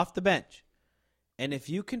 Off the bench. And if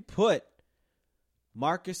you can put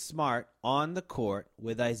Marcus Smart on the court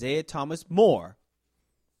with Isaiah Thomas more,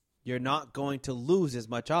 you're not going to lose as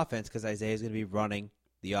much offense because Isaiah is going to be running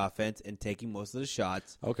the offense and taking most of the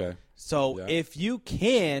shots. Okay. So if you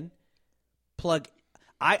can plug,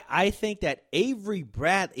 I think that Avery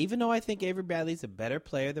Bradley, even though I think Avery Bradley is a better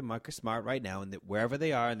player than Marcus Smart right now, and wherever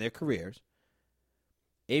they are in their careers,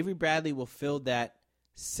 Avery Bradley will fill that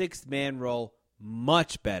sixth man role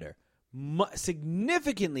much better,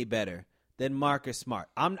 significantly better than Marcus Smart.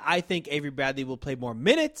 I think Avery Bradley will play more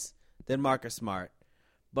minutes than Marcus Smart.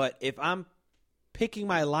 But if I'm picking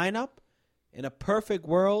my lineup in a perfect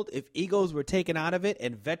world, if egos were taken out of it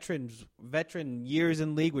and veteran years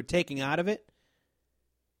in league were taken out of it,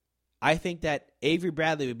 I think that Avery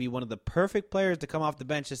Bradley would be one of the perfect players to come off the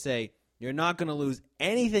bench to say, you're not going to lose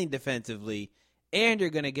anything defensively, and you're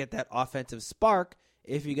going to get that offensive spark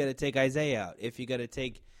if you got to take Isaiah out, if you got to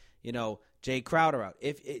take, Jay Crowder out.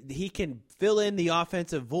 If he can fill in the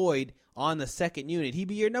offensive void on the second unit, he'd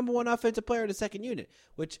be your number one offensive player in the second unit,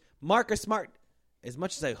 which Marcus Smart, as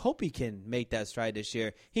much as I hope he can make that stride this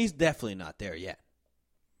year, he's definitely not there yet.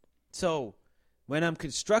 So when I'm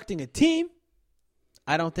constructing a team,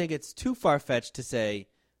 I don't think it's too far-fetched to say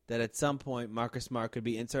that at some point Marcus Smart could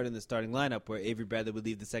be inserted in the starting lineup where Avery Bradley would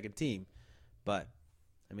leave the second team. But,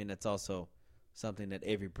 that's also something that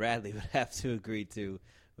Avery Bradley would have to agree to,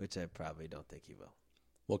 which I probably don't think he will.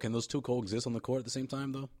 Well, can those two coexist on the court at the same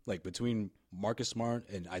time, though? Like between Marcus Smart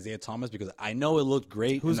and Isaiah Thomas? Because I know it looked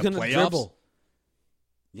great Who's in the gonna playoffs. dribble?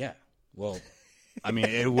 Yeah. Well,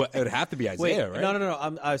 it would have to be Isaiah, right? No.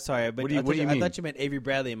 I'm sorry. But What do you mean? I thought you meant Avery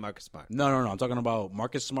Bradley and Marcus Smart. No. I'm talking about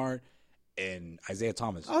Marcus Smart and Isaiah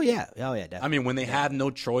Thomas. Oh, yeah. Definitely. When they have no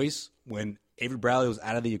choice, when Avery Bradley was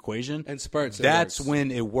out of the equation, And spurts, it that's works.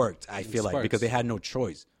 when it worked, I feel like, spurts. because they had no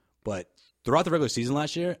choice. But throughout the regular season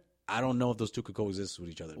last year, I don't know if those two could coexist with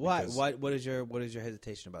each other. Why? because, What is your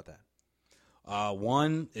hesitation about that?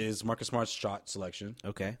 One is Marcus Smart's shot selection.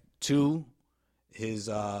 Okay. Two, his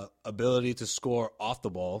ability to score off the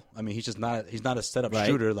ball. He's not a setup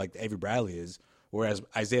shooter like Avery Bradley is. Whereas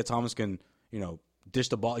Isaiah Thomas can, dish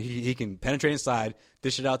the ball. He can penetrate inside,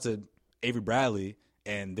 dish it out to Avery Bradley,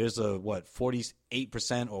 and there's a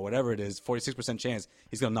 48% or whatever it is, 46% chance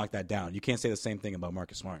he's going to knock that down. You can't say the same thing about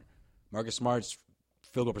Marcus Smart. Marcus Smart's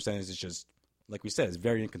field goal percentage is just, like we said, it's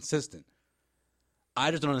very inconsistent. I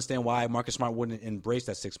just don't understand why Marcus Smart wouldn't embrace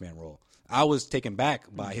that six-man role. I was taken back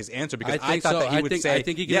by his answer because I thought that he would say, I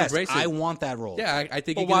think he can yes, embrace it. I want that role. Yeah, I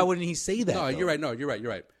think. But why wouldn't he say that? No, though? you're right. No, you're right.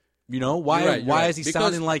 You're right. Why? You're Why right. is he Because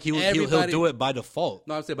sounding like he'll do it by default?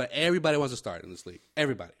 No, I'm saying, but everybody wants to start in this league.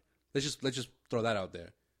 Everybody. Let's just throw that out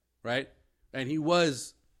there, right? And he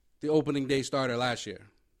was the opening day starter last year,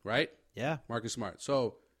 right? Yeah. Marcus Smart.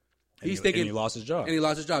 So And he's he- thinking and he lost his job. And he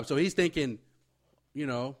lost his job. So he's thinking,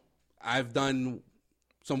 I've done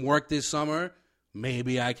some work this summer.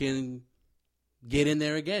 Maybe I can get in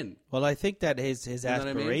there again. Well, I think that his know what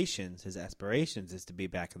I mean? aspirations is to be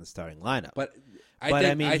back in the starting lineup. But he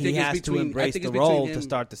it's has to between- embrace it's the between role him- to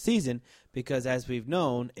start the season because, as we've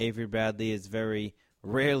known, Avery Bradley is very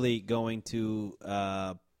rarely going to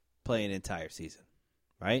play an entire season,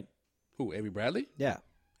 right? Who? Avery Bradley? Yeah,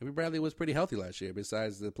 Avery Bradley was pretty healthy last year.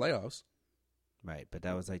 Besides the playoffs, right. But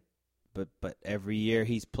that was but every year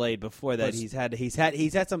he's played before that, But-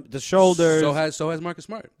 he's had some the shoulders. So has Marcus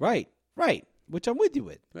Smart. right, which I'm with you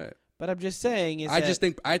with. Right. But I'm just saying,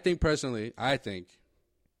 I think personally,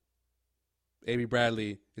 Avery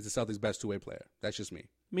Bradley is the Celtics' best two-way player. That's just me.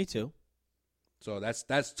 me too. So that's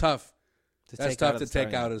tough. That's take tough out to of the take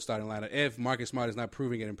starting out of the starting lineup. If Marcus Smart is not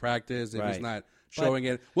proving it in practice, if he's Right. not showing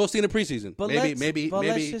it, we'll see in the preseason. But maybe.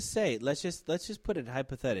 let's just put it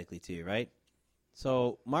hypothetically to you, right?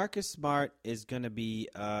 So Marcus Smart is going to be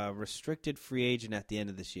a restricted free agent at the end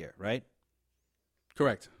of this year, right?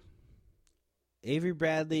 Correct. Avery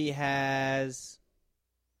Bradley has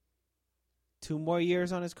 2 more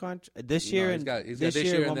years on his contract this year, No, and he's got this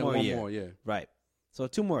year and then one year. more. Yeah, Right. So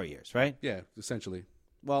 2 more years, right? yeah, essentially.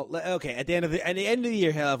 Well, okay. At the end of the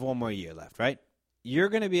year, he'll have 1 more year left, right? You're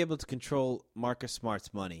going to be able to control Marcus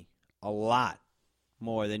Smart's money a lot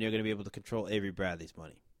more than you're going to be able to control Avery Bradley's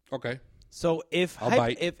money. Okay. So if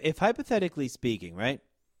bite. if hypothetically speaking, right,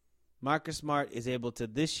 Marcus Smart is able to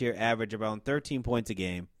this year average around 13 points a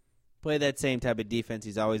game, play that same type of defense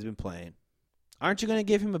he's always been playing, aren't you going to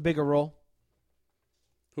give him a bigger role?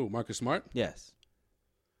 Who, Marcus Smart? Yes.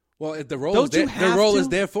 Well, if the role Don't is you there, the have role to? is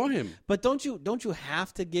there for him. But don't you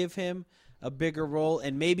have to give him a bigger role?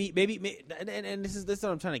 And maybe and this is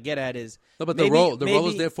what I'm trying to get at is No, but the role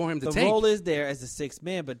is there for him to the take. The role is there as the 6th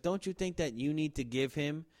man, but don't you think that you need to give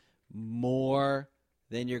him more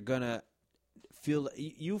than you're gonna feel?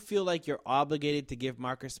 You feel like you're obligated to give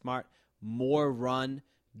Marcus Smart more run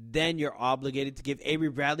than you're obligated to give Avery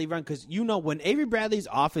Bradley run, because when Avery Bradley's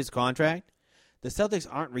off his contract, the Celtics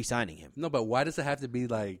aren't re-signing him. No, but why does it have to be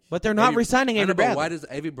like? But they're not re-signing Avery Bradley. But why does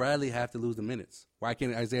Avery Bradley have to lose the minutes? Why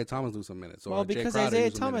can't Isaiah Thomas lose some minutes? Or Well, Jay because Crowder Isaiah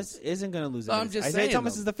lose some Thomas minutes? isn't going to lose. No, I'm minutes. just Isaiah saying,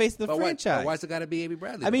 Thomas though. is the face of the But franchise. Why's it got to be Avery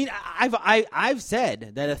Bradley? I mean, I've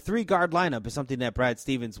said that a 3-guard lineup is something that Brad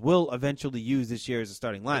Stevens will eventually use this year as a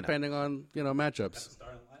starting lineup. depending on matchups.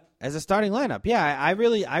 As a starting lineup, yeah, I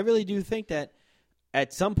really do think that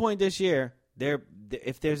at some point this year,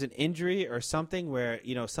 if there's an injury or something where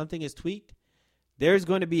something is tweaked, there's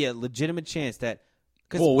going to be a legitimate chance that.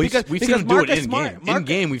 We've seen him do it in Smart, game. In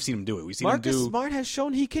game, we've seen him do it. We've seen Marcus him do. Smart has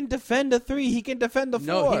shown he can defend a 3. He can defend the 4.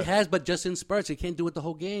 No, he has, but just in spurts. He can't do it the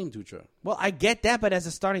whole game, Dutra. Well, I get that, but as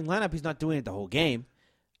a starting lineup, he's not doing it the whole game.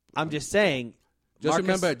 I'm just saying. Just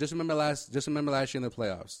Marcus, remember last year in the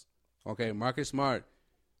playoffs. Okay, Marcus Smart,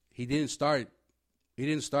 he didn't start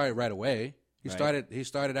right away. He Right.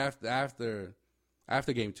 started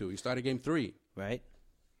after game 2. He started game 3 right?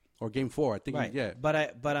 or game 4. I think. Right. Yeah. But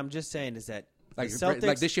I'm just saying is that Like the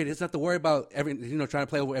Celtics, this year, he doesn't have to worry about trying to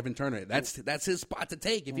play over Evan Turner. That's his spot to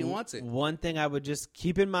take if he wants it. One thing I would just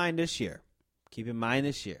keep in mind this year,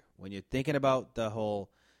 when you're thinking about the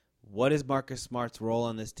whole, what is Marcus Smart's role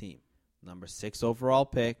on this team? Number 6 overall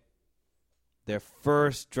pick, their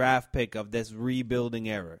first draft pick of this rebuilding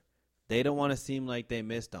era. They don't want to seem like they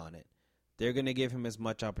missed on it. They're going to give him as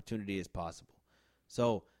much opportunity as possible.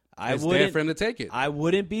 So It's there for him to take it. I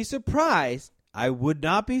wouldn't be surprised. I would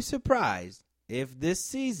not be surprised if this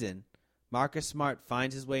season Marcus Smart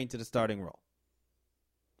finds his way into the starting role,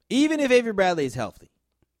 even if Avery Bradley is healthy.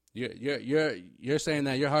 You're saying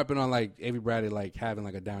that you're harping on like Avery Bradley like having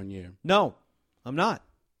like a down year. No, I'm not.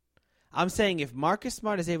 I'm saying if Marcus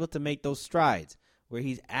Smart is able to make those strides where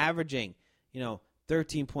he's averaging,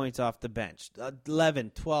 13 points off the bench,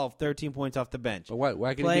 11, 12, 13 points off the bench, But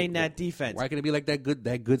why can playing it be, that defense. Why can it be like that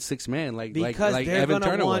good 6 man like Because like they're Evan going to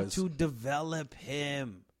Turner want was? to develop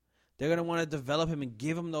him. They're going to want to develop him and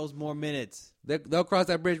give him those more minutes. They'll cross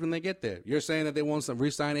that bridge when they get there. You're saying that they want to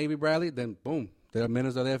re-sign Avery Bradley, then boom, their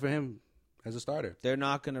minutes are there for him as a starter. They're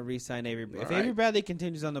not going to re-sign Avery. All If right. Avery Bradley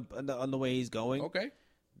continues on the way he's going, Okay.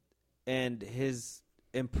 and his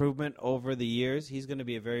improvement over the years, he's going to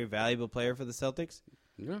be a very valuable player for the Celtics.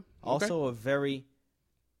 Yeah. Okay. Also a very,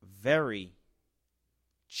 very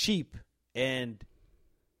cheap and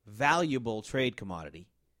valuable trade commodity.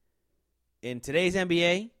 In today's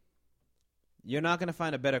NBA, you're not going to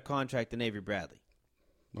find a better contract than Avery Bradley.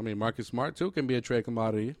 I mean, Marcus Smart too can be a trade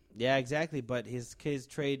commodity. Yeah, exactly. But his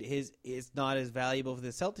trade is not as valuable for the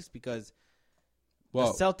Celtics because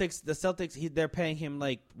Well, the Celtics, they're paying him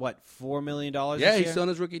like what, $4 million? yeah, this he's year? still on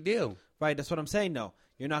his rookie deal. Right, that's what I'm saying. No,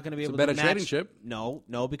 you're not going to be It's able a better to match. trading chip. No,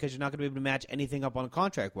 because you're not going to be able to match anything up on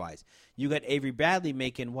contract wise. You got Avery Bradley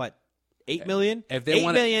making what, $8 million? If they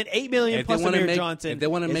wanna- $8 million if plus they wanna Amir make- Johnson if they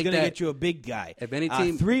wanna is make going to that- get you a big guy. if any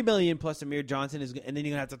team- $3 million plus Amir Johnson is, and then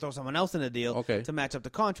you're going to have to throw someone else in the deal Okay. to match up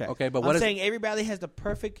the contract. Okay, but I'm what is- saying Avery Bradley has the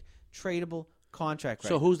perfect tradable contract.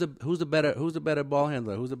 So right who's the better ball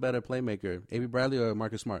handler? Who's the better playmaker? Avery Bradley or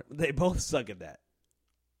Marcus Smart? now. They both suck at that.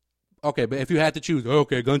 Okay, but if you had to choose,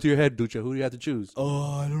 okay, gun to your head, Ducha. Who do you have to choose?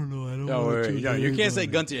 Oh, I don't know. I don't No, want to choose you can't say anybody.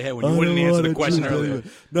 gun to your head when I you wouldn't don't answer the wanna question choose earlier. anybody.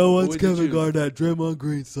 No one's would you Kevin choose? Garnett. Draymond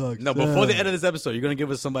Green sucks. No, before the end of this episode, you're going to give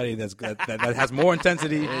us somebody that has more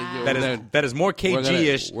intensity, that is more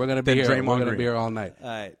KG-ish We're gonna be than here. Draymond We're gonna Green. be here all night. All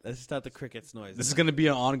right, let's start the crickets noise. This is going to be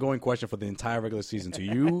an ongoing question for the entire regular season. So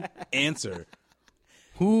you answer,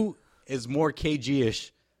 who is more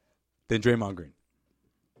KG-ish than Draymond Green?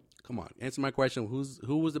 Come on, answer my question. Who's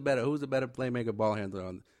the better playmaker ball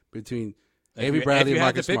handler between Avery Bradley if you and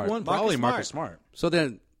had to Marcus pick Smart? one, probably Marcus Marcus Smart. So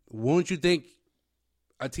then, won't you think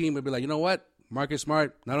a team would be like, you know what, Marcus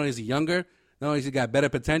Smart? Not only is he younger, not only has he got better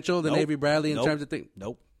potential than Nope. Avery Bradley in Nope. terms of things.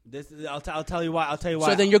 Nope. I'll tell you why. I'll tell you why.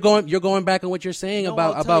 So then you're going back on what you're saying No,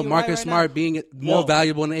 I'll tell about you why Marcus right Smart now. being more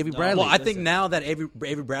valuable than Avery Bradley. Well, I think now that Avery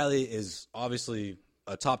Bradley is obviously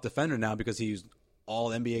a top defender now because he's all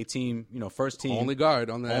NBA team, first team. only guard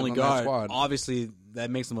on that squad. Obviously, that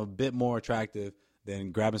makes him a bit more attractive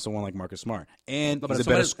than grabbing someone like Marcus Smart. And No, he's if a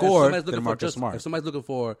better somebody's scorer looking than for Marcus if Smart. somebody's looking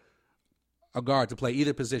for a guard to play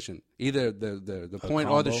either position, either the point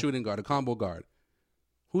or the combo? shooting guard, a combo guard,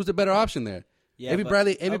 who's the better option there? Yeah, Avery but-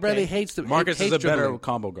 Bradley okay. hates the Marcus hates is a better dribbling.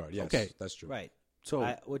 combo guard. Yes, Okay. that's true. right. So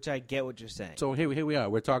Which I get what you're saying. so here we are.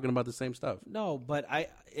 We're talking about the same stuff. No, but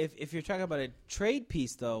if you're talking about a trade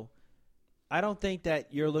piece, though, I don't think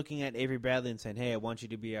that you're looking at Avery Bradley and saying, "Hey, I want you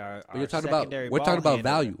to be our We're talking about secondary we're ball talking about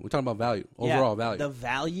handler." value. We're talking about value, Yeah, overall value. The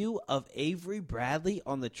value of Avery Bradley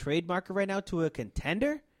on the trade market right now to a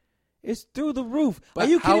contender is through the roof. But Are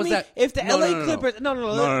you how kidding is me? that- If the No, LA no, no, no. Clippers,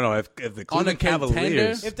 No. If the On a Cleveland Cavaliers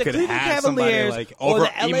contender? If the could Cleveland have somebody Cavaliers like or over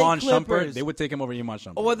the LA Iman Shumpert, Clippers- they would take him over Iman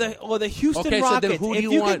Shumpert. or the Houston Okay, so then Rockets, who do if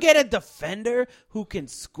you you want- could get a defender who can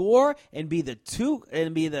score and be the two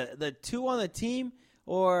the two on the team,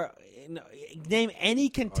 or name any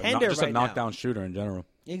contender just right a knockdown shooter in general. now.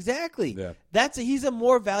 Exactly. Yeah. He's a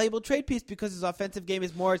more valuable trade piece because his offensive game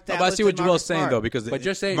is more established. But I see what than Joel's Marcus saying Smart. though, because But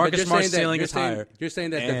you're saying Marcus but you're Smart's saying that, ceiling you're is saying, higher. You're saying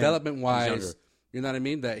that and development he's wise, younger. you know what I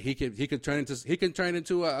mean? That he could turn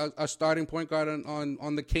into a starting point guard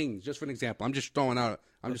on the Kings. Just for an example, I'm just throwing out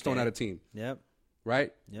a team, Yep.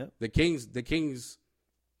 right? Yep. The Kings,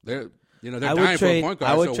 they're I dying would for a trade. point I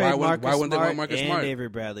guard. would So trade why Marcus wouldn't they Smart want Marcus and Smart? Avery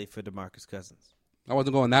Bradley for DeMarcus Cousins. I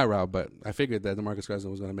wasn't going that route, but I figured that DeMarcus Cousins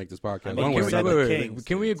was going to make this podcast. I mean, One can way or we- another. Kings.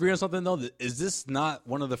 Can we agree on something though? Is this not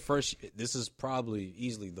one of the first? This is probably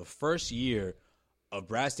easily the first year of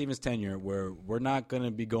Brad Stevens' tenure where we're not going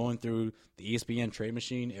to be going through the ESPN trade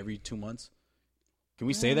machine every 2 months. Can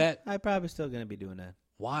we say that? I'm probably still going to be doing that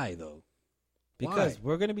Why though? because Why?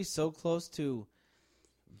 we're going to be so close to.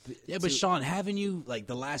 Yeah, but Sean, haven't you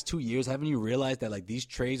the last 2 years? Haven't you realized that these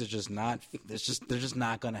trades are just not? They're just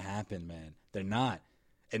not going to happen, man. They're not.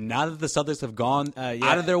 And now that the Celtics have gone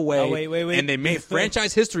out of their way, Oh, wait. and they made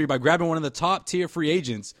franchise history by grabbing one of the top tier free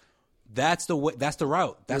agents, that's the way. That's the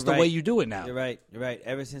route. That's You're the way right. you do it now. You're right.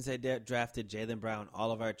 Ever since I drafted Jaylen Brown,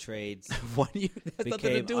 all of our trades What do you? That's nothing to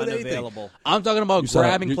became do with anything. unavailable. I'm talking about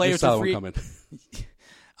grabbing players you for free. coming.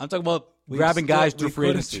 I'm talking about grabbing guys through free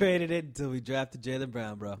We could have agency. traded it until we drafted Jaylen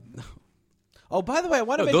Brown, bro. Oh, by the way, I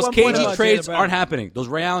want to make Those one point KG about trades Jaylen Brown. aren't happening. Those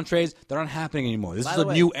Ray Allen trades, they aren't happening anymore. This By is the a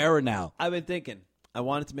way, new era now. I've been thinking. I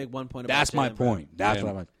wanted to make one point about That's my Jaylen Brown. point. That's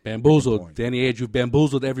what I'm. Bamboozled. Point. Danny Ainge, you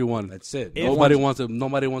bamboozled everyone. That's it. Nobody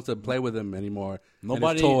wants to play with him anymore. And his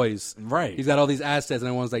Nobody- toys. right. He's got all these assets, and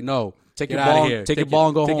everyone's like, "No, Take get your out ball- of here. take your ball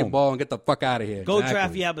and go Take your home." ball and get the fuck out of here." Go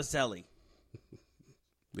Exactly. draft Yabusele.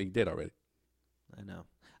 He did already. I know.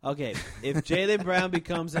 Okay, if Jaylen Brown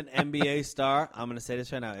becomes an NBA star, I'm going to say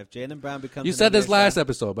this right now. If Jaylen Brown becomes You an said NBA this last star,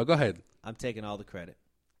 episode, but go ahead. I'm taking all the credit.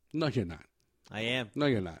 No, you're not. I am. No,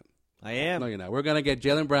 you're not. I am. No, you're not. We're gonna get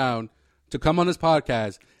Jaylen Brown to come on this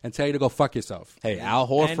podcast and tell you to go fuck yourself. Hey, Al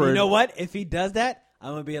Horford. And you know what? If he does that,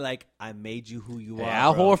 I'm going to be like, I made you who you Hey, are.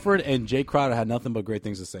 Al bro. Horford and Jay Crowder had nothing but great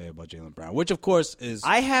things to say about Jaylen Brown, which of course is.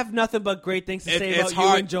 I have nothing but great things to say It's about hard.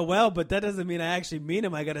 you and Joel, but that doesn't mean I actually mean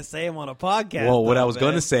him. I got to say him on a podcast. well, what though, I was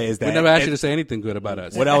going man. to say is that We never asked you to say anything good about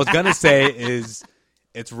us. What I was going to say is,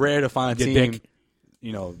 it's rare to find a Get team, dick.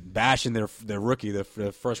 bashing their rookie, their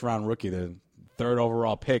first round rookie, the third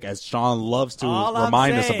overall pick, as Sean loves to All I'm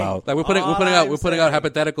remind us saying- about. Like we're putting All out I'm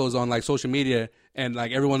hypotheticals on social media, and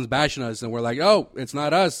everyone's bashing us, and we're like, oh, it's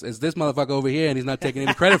not us, it's this motherfucker over here, and he's not taking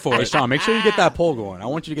any credit for Hey, it. Sean, make sure you get that poll going. I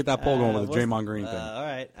want you to get that poll going with the what's- Draymond Green thing. All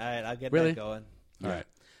right, I'll get Really? that going. All right.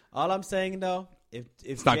 All I'm saying though, if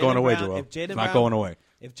It's not Jaylen going away, Brown, Joel. if Jaylen It's not Brown- going away.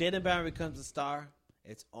 If Jaylen Brown becomes a star,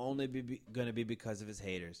 it's only going to be because of his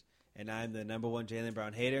haters, and I'm the number one Jaylen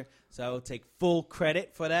Brown hater, so I will take full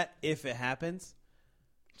credit for that if it happens.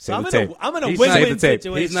 So Save the tape. I'm in a He's win-win not- Save the tape.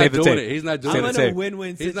 situation. He's not Save the doing tape. it. He's not doing Save I'm the it. in a tape.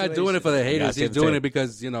 win-win situation. He's not doing it for the Yeah, haters. save He's the doing tape. it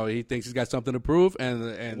because he thinks he's got something to prove,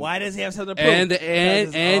 and Why does he have something to prove? and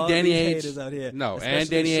Because there's all Danny these Ainge- haters out here. no, and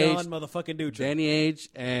Especially Danny Sean Ainge- motherfucking Dutra. Danny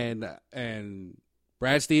Ainge and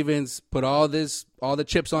Brad Stevens put all the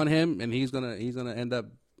chips on him, and he's gonna end up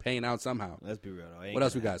paying out somehow. Let's be real. though. Ain't What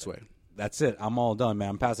else we gonna got, Sway? That's it. I'm all done, man.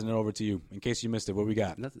 I'm passing it over to you. In case you missed it, what we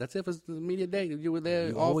got? That's it for the media day. You were there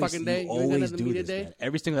You all always- fucking day. You You ain't got always nothing do media this, day. man.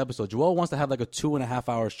 Every single episode. Joel wants to have like a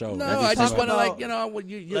 2.5-hour show. No, every I just single want to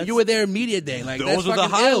about- you were there media day. Like Those that's are the fucking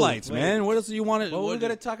highlights, ill. man. What else do you want to? What we're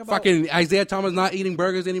gonna talk about? Fucking Isaiah Thomas not eating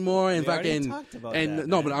burgers anymore, and We already fucking talked about and that,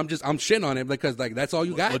 no, man. but I'm shitting on it because that's all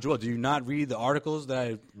you got. Well, Joel, do you not read the articles that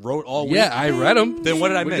I wrote all week? Yeah, I read them. Then what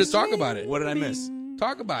did I We miss? just talk about it. What did I miss?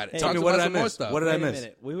 Talk about it. Hey, Talk Tell me, about what did I some more miss? stuff. What did I Wait a miss?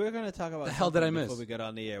 minute. We were going to talk about The hell did I something miss? before we got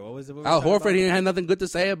on the air. What was it? Al Horford, he didn't have nothing good to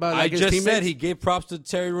say about I like, his just teammates. said he gave props to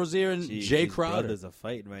Terry Rozier and Jeez, Jay these Crowder. brothers are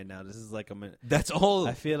fighting right now. This is like a minute. That's all.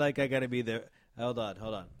 I feel like I got to be there. Hold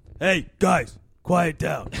on. Hey, guys, quiet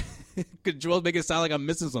down. Joel's making it sound like I'm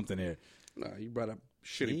missing something here. No, you brought up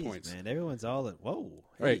shitty Jeez, points. man. Everyone's all in. Whoa.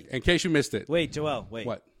 Hey. Right, in case you missed it. Wait, Joel. Wait.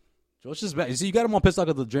 What? Joel's just bad. You see, you got him all pissed off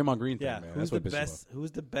at the Draymond Green thing, Yeah. man. Who's That's the what pissed him best?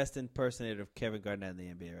 Who's the best impersonator of Kevin Garnett in the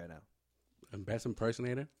NBA right now? And best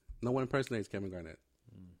impersonator? No one impersonates Kevin Garnett.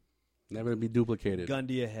 Never to be duplicated. Gun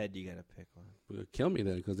to your head. You got to pick one. Kill me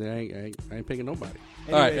then, because I ain't picking nobody.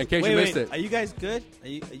 Anyways, All right, in case you missed it. Are you guys good? Are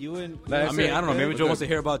you in? off. I mean, I don't know. Maybe good? Joel wants to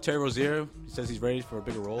hear about Terry Rozier. He says he's ready for a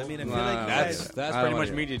bigger role. I mean, I feel Nah, like you that's guys. that's I pretty don't much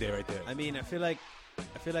hear. media day right there. I mean, I feel like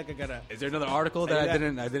I gotta. Is there another article that I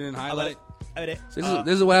didn't highlight? This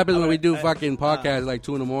is what happens when we do I- fucking podcasts like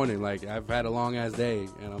 2 a.m. Like, I've had a long ass day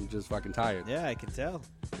and I'm just fucking tired. Yeah, I can tell.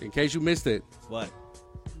 In case you missed it, What?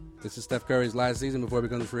 this is Steph Curry's last season before he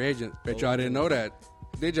becomes a free agent. Bet y'all didn't know that.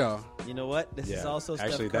 Did y'all? You know what? This is also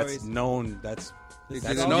actually Steph Curry's. that's known. That's This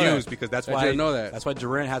that's is know news that. because that's I why didn't know that. That's why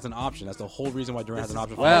Durant has an option. That's the whole reason why Durant This has an is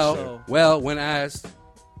option. For Well, next year. Also- when asked,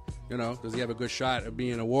 does he have a good shot of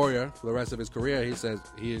being a Warrior for the rest of his career? He says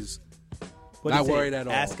he is. What not did he say? worried at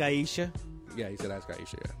all. Ask Aisha. Yeah, he said ask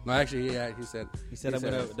Aisha. Yeah. No, actually, he said. He said, "I'm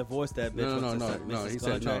gonna divorce that bitch." No. once I miss He this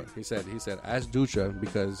said no. contract." He said ask Ducha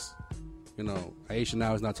because, Aisha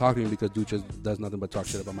now is not talking to me because Ducha does nothing but talk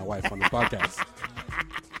shit about my wife on the podcast.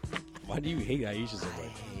 Why do you hate Aisha so I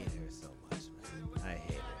much? hate her so much, man. I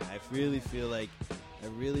hate her. I really feel like.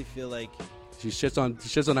 She shits on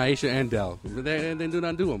Aisha and Dell. They do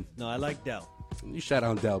not do them. No, I like Dell. You shat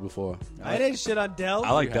on Dell before. I didn't shit on Dell.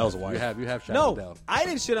 I like You Dell's have. wife. You have shat No, on Dell. I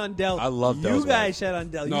didn't shit on Dell. I love Dell's You guys wife. shit on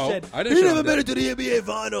Dell. No, you said I didn't he shit on never made Dell. it to the NBA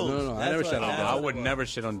final. No, I never shit on Dell. I would never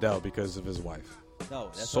shit on Dell because of his wife. No,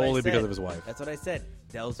 that's Solely what I because said. of his wife. That's what I said.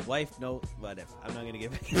 Dell's wife. No, whatever. I'm not gonna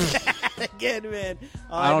get back again, man.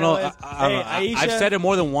 All I don't know. is, I don't know. hey, Aisha, I've said it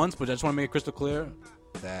more than once, but I just want to make it crystal clear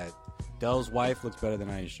that Dell's wife looks better than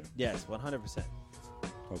Aisha. Yes, 100%.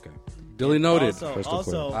 Okay. Duly noted. Also, Crystal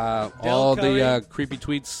clear. Del All Curry, the creepy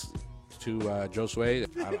tweets to Josue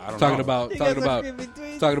I don't talking know. about He talking got about some creepy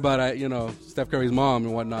tweets. talking about Steph Curry's mom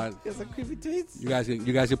and whatnot. You got some creepy tweets.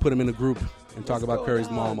 You guys can put him in a group and talk about going Curry's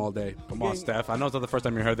on? mom all day. Come on, Steph. I know it's not the first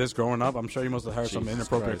time you heard this growing up. I'm sure you must have heard some Jesus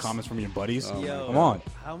inappropriate Christ. comments from your buddies. Yo, Come on.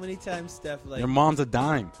 How many times Steph Your mom's a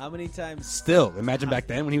dime. How many times? Still, imagine back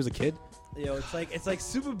then when he was a kid. Yo, it's like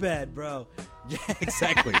super bad, bro. Yeah,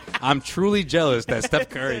 exactly. I'm truly jealous that Steph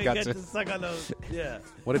Curry got Get to. to suck on those. Yeah.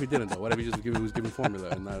 What if he didn't though? What if he just was giving formula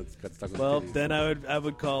and now it's got stuck on Well, the titties? then I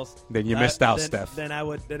would call. Then you missed out, then, Steph. Then I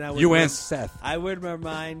would. You and Seth. I would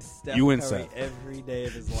remind Steph You and Curry Seth. every day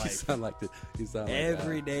of his You life. sound like you sound like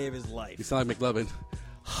Every day of his life. You sound like McLovin.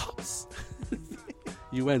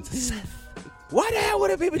 You went to Seth. What the hell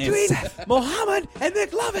would it be between Muhammad and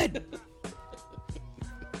McLovin?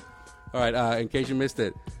 All right, in case you missed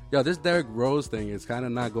it, this Derrick Rose thing is kind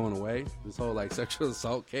of not going away. This whole sexual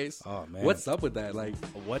assault case. Oh, man. What's up with that? Like,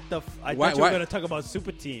 What the? I Why- thought you were why- going to talk about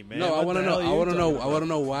Super Team, man. no, I What want to the know. hell I are want to you know. talking I want to about?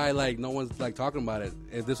 know why no one's talking about it.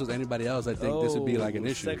 If this was anybody else, I think this would be like an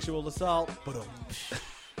issue. Sexual assault.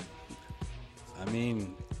 I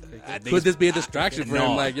mean, I think Could this be a distraction for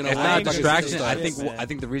him? Like, it's I not a ain't gonna distraction. say I shit, think man. I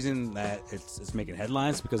think the reason that it's making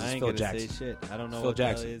headlines because I it's ain't Phil gonna Jackson. say shit. I don't know Phil what the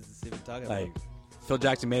hell Jackson. he is even talking Like about. Phil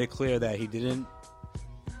Jackson made it clear that he didn't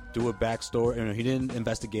do a backstory. He didn't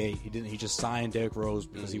investigate. He just signed Derrick Rose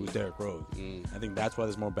because he was Derrick Rose. I think that's why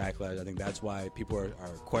there's more backlash. I think that's why people are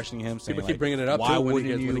questioning him. Saying, People keep bringing it up, Why too, when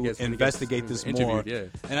he wouldn't gets- when he you gets- when he investigate gets this more?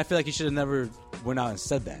 interviewed, yeah. And I feel like he should have never went out and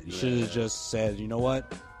said that. He should have just said, you know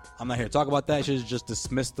what? I'm not here to talk about that. He should have just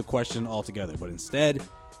dismissed the question altogether. But instead,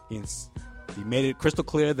 he made it crystal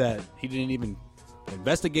clear that he didn't even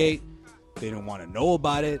investigate. They didn't want to know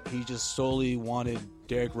about it. He just solely wanted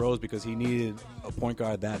Derrick Rose because he needed a point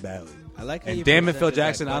guard that badly. I like how And you damn it, Phil presented that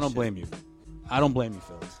Jackson, I don't question. blame you. I don't blame you,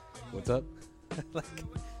 Phil. What's up?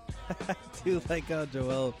 I do like how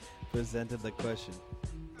Joel presented the question.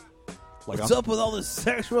 Like What's I'm, up with all this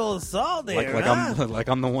sexual assault there? like huh?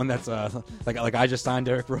 I'm the one that's like I just signed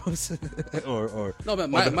Derrick Rose, or No, but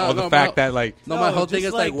or the fact that like No, my whole thing just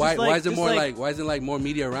is like, why is it just more like- like why isn't like more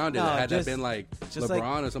media around it? No, Had just- that been like just LeBron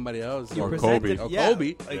like- or somebody else You or presented- Kobe. or yeah, Kobe?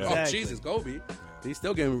 exactly. Oh Jesus, Kobe! He's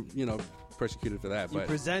still getting persecuted for that. You But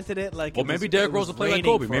presented it like well, it maybe was, Derrick it Rose was will play like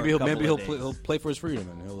raining Kobe. for Maybe a he'll couple of days. he'll play for his freedom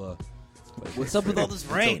and he'll. What's up with all this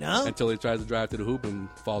rain, huh? until he tries to drive to the hoop and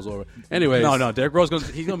falls over. Anyways, No, Derrick Rose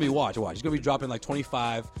he's gonna be watch. He's gonna be dropping like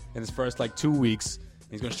 25 in his first like 2 weeks.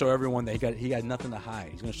 He's gonna show everyone that he got nothing to hide.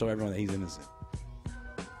 He's gonna show everyone that he's innocent.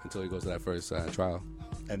 until he goes to that first trial.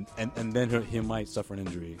 And then he might suffer an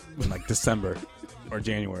injury in like December or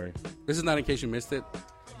January. This is not in case you missed it,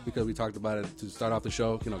 because we talked about it to start off the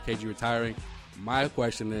show. KG retiring. My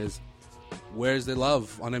question is, where's the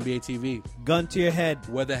love on NBA TV? Gun to your head.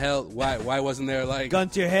 Where the hell? Why wasn't there Gun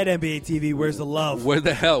to your head, NBA TV. Where's the love? Where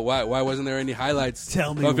the hell? Why wasn't there any highlights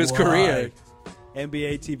Tell me of his why. career?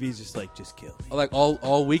 NBA TV's just like, just kill me. Like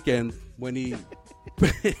all weekend when he.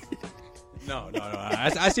 No.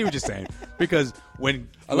 I see what you're saying. Because when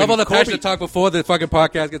I love all the Kobe, passionate talk before the fucking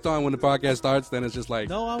podcast gets on. When the podcast starts, then it's just like,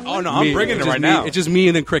 No, I'm Oh, no, with I'm bringing It's it just right me- now. It's just me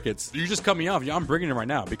and then crickets. You just cut me off. I'm bringing it right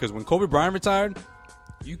now. Because when Kobe Bryant retired,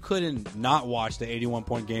 you couldn't not watch the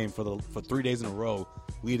 81-point game for 3 days in a row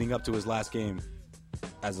leading up to his last game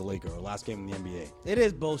as a Laker, or last game in the NBA. It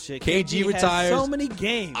is bullshit. KG has retires. so many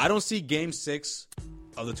games. I don't see Game 6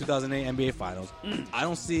 of the 2008 NBA Finals. I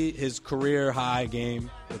don't see his career high game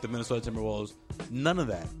with the Minnesota Timberwolves. None of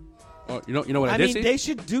that. Oh, you know what I I did mean, see? they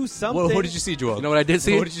should do something. What did you see, Joel? You know what I did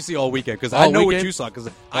see? What did you see all weekend? Because All I know what weekend? you saw. Because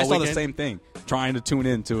I All saw the weekend? same thing. Trying to tune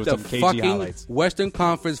in to the some KG fucking highlights. Western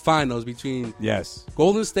Conference Finals between Yes.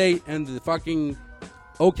 Golden State and the fucking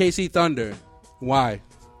OKC Thunder. Why?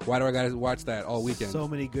 Why do I gotta watch that all weekend? So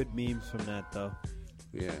many good memes from that, though.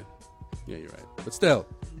 Yeah, you're right. But still,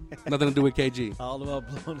 nothing to do with KG. All about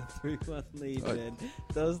blowing a 3-1 lead, man.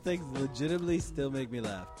 Those things legitimately still make me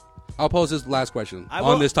laugh. I'll pose this last question I on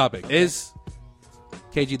will- this topic: Is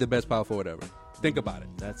KG the best power forward ever? Think about it.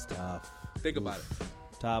 That's tough. Think about it.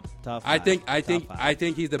 Top I five. think Top five.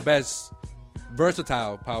 he's the best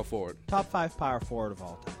versatile power forward. Top 5 power forward of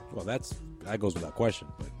all time. Well, that goes without question.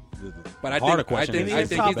 But I harder think- question. Give me I the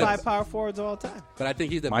think top he's the- 5 power forwards of all time. But I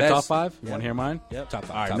think he's the My best. top 5? You Yep. want to hear mine? Yep. Top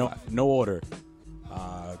 5. All right, top no, 5. no order.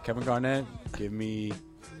 Kevin Garnett, give me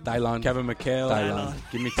Dylon. Kevin McHale. Dylon.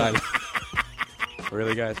 Give me Dylon.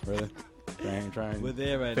 Really, guys? Really? Trying We're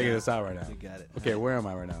there right figure now. this out right now. You got it. Okay, where am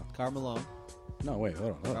I right now? Karl Malone. No, wait,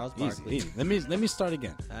 hold on. Charles Easy, Barkley. easy. Let me start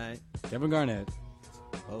again. All right. Kevin Garnett,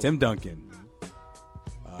 Oh. Tim Duncan,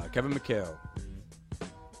 Kevin McHale.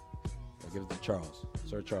 I give it to Charles,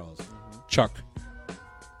 Sir Charles. Chuck.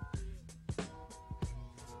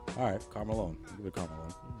 All right, Karl Malone. I'll give it to Karl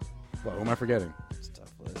Malone. What am I forgetting? It's a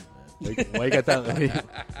tough list, man. Why you got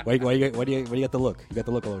that? Why you got the look? You got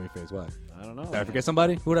the look all over your face. Why? I don't know. Did I forget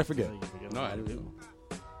somebody? Who did I forget? No, I didn't.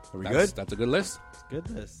 Are we That's, good? That's a good list. It's a good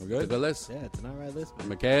list. We're It's a good. good list. Yeah, it's an all right list, man.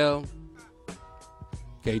 McHale,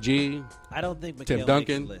 KG. I don't think Tim McHale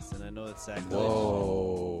Duncan. makes the list, and I know it's Zach.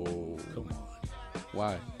 Whoa. Come on,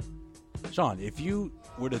 Why? Sean. If you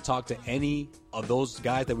were to talk to any of those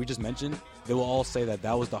guys that we just mentioned, they will all say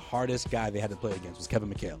that was the hardest guy they had to play against was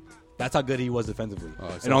Kevin McHale. That's how good he was defensively. Oh,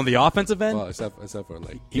 except- and on the offensive end, Well, except for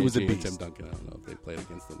like He was a KG and beast. Tim Duncan. I don't know if they played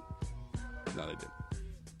against them. No, they didn't.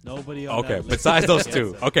 Nobody on okay. that list. Besides those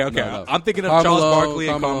two, okay. No. I'm thinking of Karl Charles Malone, Barkley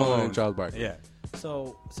and Karl Karl Malone Malone. and Charles Barkley. Yeah.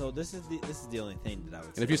 So this is the only thing that I would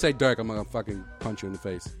say. And if you say Dirk, I'm gonna fucking punch you in the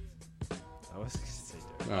face. I was going to say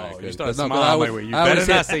Dirk. All right, Oh, you good. started 'Cause no, 'cause smiling I my was- way. You I better always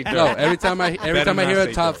not say- say Dirk. No, every time I Better not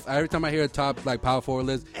hear a top like power forward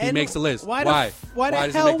list, he And makes the list. Why? Why? Why the does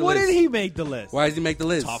he hell make the wouldn't list? he make the list? Why does he make the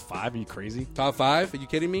list? Top 5? Are you crazy? Top 5? Are you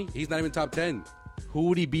kidding me? He's not even top 10. Who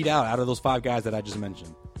would he beat out of those 5 guys that I just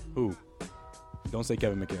mentioned? Who? Don't say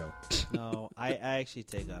Kevin McHale. No, I actually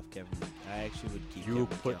take off Kevin. I actually would keep You Kevin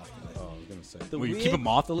put. McHale off the list. Oh, I was gonna say. The Will you weird- keep him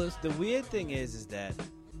off the list? The weird thing is that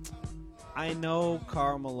I know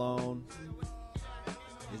Karl Malone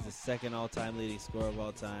is the second all-time leading scorer of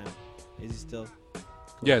all time. Is he still?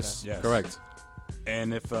 Yes, Yes. correct.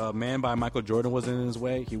 And if a man by Michael Jordan wasn't in his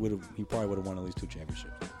way, he probably would have won at least 2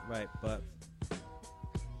 championships. Right, but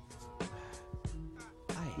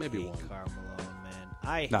I Maybe hate one. Karl Malone,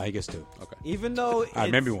 man. Nah, he gets 2. Okay. Even though All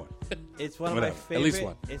right, maybe 1. it's one of Whatever. my At favorite. least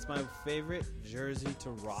one. It's my favorite jersey to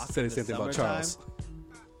rock. Say in the the same thing about summertime. Charles.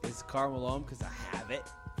 It's Karl Malone because I have it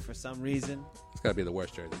for some reason. It's gotta be the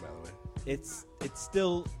worst jersey, by the way. It's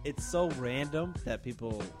so random that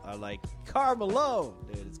people are like Karl Malone,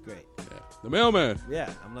 dude. It's great. Yeah. The mailman.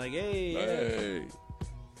 Yeah, I'm like, hey. yeah. Hey.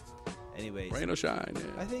 Anyways, Rain or shine.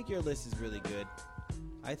 I Yeah. think your list is really good.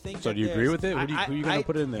 I think. So that do you agree there's- with it? Who are you gonna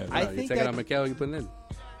put in there? I No, you think taking that- out McHale, you putting in.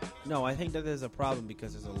 No, I think that there's a problem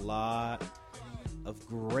because there's a lot of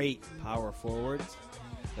great power forwards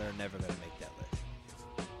that are never going to make that list.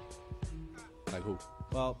 Like who?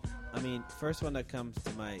 Well, I mean, first one that comes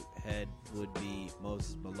to my head would be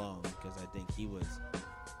Moses Malone because I think he was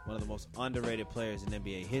one of the most underrated players in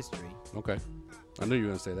NBA history. Okay. I knew you were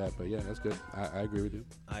gonna say that, but yeah, that's good. I agree with you.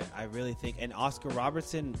 I really think, and Oscar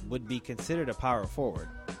Robertson would be considered a power forward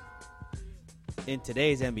in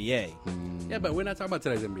today's NBA. Yeah, but we're not talking about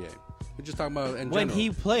today's NBA. We're just talking about in When general. he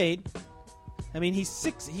played, I mean, he's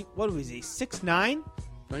six. What was he? 6'9"?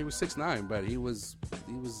 No, he was 6'9", but he was.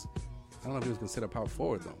 I don't know if he was considered power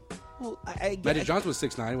forward though. Well, I Magic Johnson was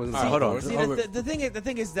 6'9". He wasn't All right, hold on. forward. See, the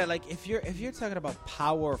thing is that like if you're talking about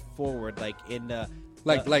power forward, like in the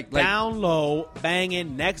Like down low,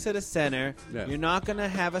 banging next to the center, Yeah. you're not gonna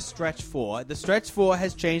have a stretch four. The stretch four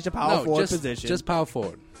has changed the power forward position. Just power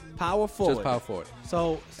forward. power forward. Just power forward.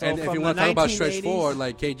 So And if from you want the to talk about stretch 1980s forward,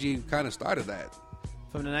 like KG kind of started that.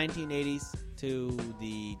 from the 1980s to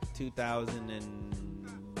the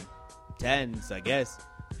 2010s, I guess,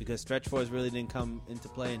 because stretch fours really didn't come into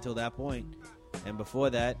play until that point. And before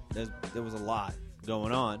that, there was a lot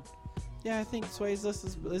going on. Yeah, I think Sway's list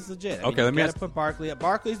is legit. I mean, Okay, let me you ask- gotta put Barkley.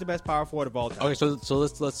 Barkley's the best power forward of all time. Okay, so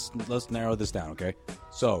let's narrow this down. Okay,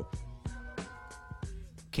 so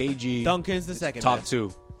KG Duncan's the second top best.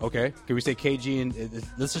 two. Okay, can we say KG and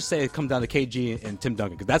let's just say it comes down to KG and Tim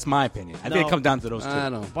Duncan because that's my opinion. I think No. it comes down to those two. I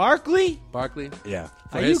know. Barkley? Barkley. Yeah,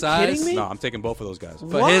 For Are his you size, kidding me? no, I'm taking both of those guys. For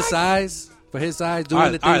What? his size, doing the All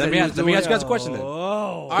things right, that let me he was ask you doing. guys a question then. Oh.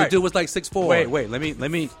 All The right, dude was like 6'4". wait, let me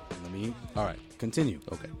All right. continue.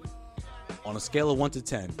 Okay. On a scale of 1 to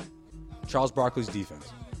 10, Charles Barkley's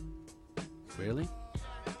defense. Really?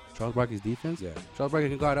 Charles Barkley's defense? Yeah. Charles Barkley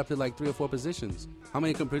can guard up to like 3 or 4 positions. How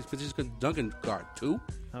many positions could Duncan guard? 2?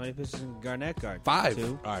 How many positions can Garnett guard? 5.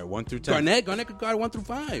 2. All right, 1 through 10. Garnett could guard 1 through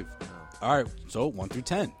 5. All right, so 1 through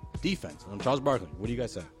 10 defense on Charles Barkley. What do you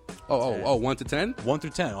guys say? 1 to 10? 1 through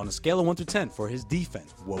 10 on a scale of 1 through 10 for his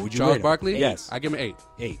defense. What would you Charles rate him? Barkley? Yes, I give him 8.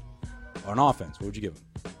 8. On offense, what would you give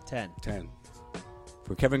him? 10. 10.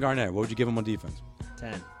 For Kevin Garnett, what would you give him on defense?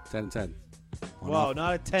 10. 10 and 10. Whoa,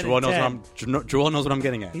 not a 10 Joel and knows 10. Joel knows what I'm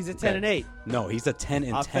getting at. He's a 10 and 8. No, he's a 10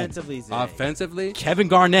 and 10. Offensively, he's an 8. Offensively? Kevin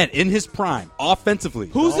Garnett in his prime, offensively.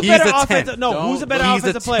 Who's the he's better a 10. offensive? No, Don't- who's a better he's a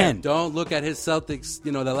offensive player? 10. Don't look at his Celtics,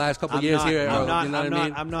 the last couple I'm years not, here. I'm not, you know I'm what not, I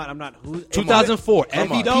mean? I'm not. Who's 2004 Come on.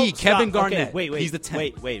 MVP Don't Kevin stop. Garnett. Okay, wait. He's the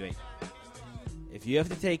 10. Wait. If you have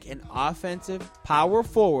to take an offensive power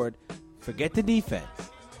forward, forget the defense.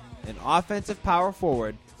 An offensive power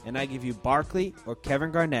forward, and I give you Barkley or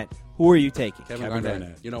Kevin Garnett. Who are you taking? Kevin Kevin Garnett.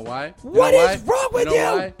 Garnett. You know why? What is wrong with you?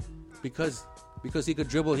 Know you? why? Because he could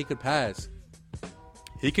dribble, he could pass.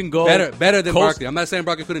 He can go Better than coast- Barkley. I'm not saying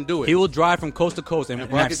Barkley couldn't do it. He will drive from coast to coast, and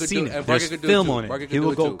Barkley I've could seen do- it. and Barkley There's could do it film too. on it. Barkley could He do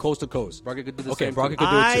will it go too. coast to coast. Barkley could do the Okay, same Barkley too.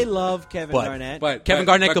 could do it I too. love Kevin But- Garnett. But Kevin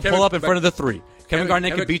Garnett could pull up in but- front of the three. Kevin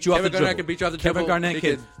Garnett could beat you off the Kevin dribble. Garnett could beat you off the Kevin dribble. Garnett He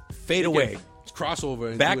could fade he away, could crossover,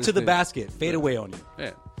 and back do to his the thing. basket, fade away on you.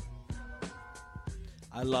 Yeah.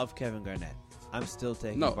 I love Kevin Garnett. I'm still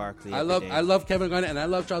taking No, Barkley. I every day. love Kevin Garnett and I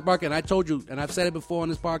love Charles Barkley. And I told you, and I've said it before on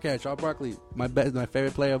this podcast. Charles Barkley, my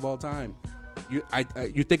favorite player of all time.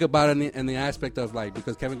 You think about it in the aspect of like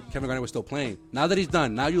because Kevin Garnett was still playing. Now that he's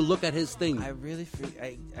done, now you look at his thing. I really feel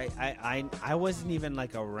I wasn't even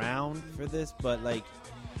like around for this, but like,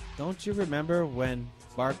 don't you remember when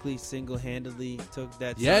Barkley single-handedly took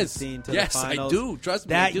that Yes. team to Yes, the I finals? do. Trust me,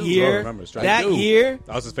 that I do. year. Oh, I remember, Strike. That I do. year.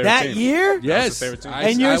 That was his favorite That team. year. Yes, his favorite team.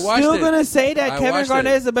 And you're watched still it. gonna say that I Kevin watched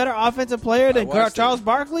Garnett it. is a better offensive player than watched it. Charles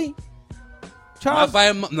Barkley? Charles,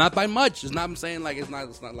 Not by much. It's not. I'm saying like it's not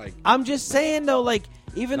like. I'm just saying though, like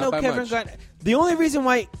even Not though by Kevin much. Garnett, the only reason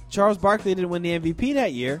why Charles Barkley didn't win the MVP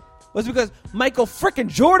that year was because Michael frickin'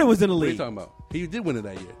 Jordan was in the What are you league. talking about? He did win it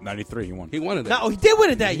that year. 93, he won. He won it. That No, year. he did win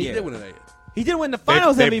it that He year. did win it that year. He didn't win the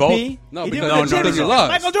Finals they MVP. both- No, he because- didn't no, win the no, championship. he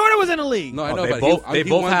lost. Michael Jordan was in the league. No, I Oh, know, they but both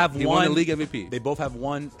he won, have he one won the league MVP. They both have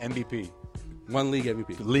one MVP. One league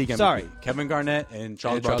MVP. League MVP. Sorry. Kevin Garnett and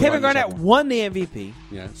Charles And Charles Barkley. Kevin won the Garnett second won the MVP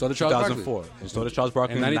Yeah. So did Charles 2004. Barkley. And so did Charles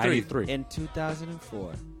Barkley in In 93. in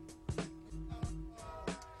 2004.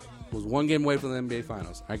 Was one game away from the NBA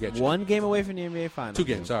Finals. I get you. One game away from the NBA Finals. 2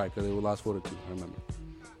 games. Sorry, because they were lost 4-2. I remember.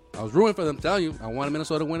 I was rooting for them. Telling you, I wanted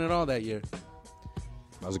Minnesota to win it all that year.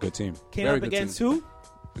 That was a good team. Came Very up good against team. who?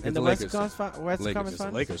 Against In the Lakers. Western Conference Lakers. Finals? It's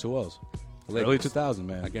the Lakers. Who else? Lakers. Early 2000,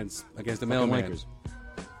 man. Against the Fucking mailman. Lakers.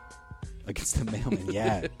 Against the mailman,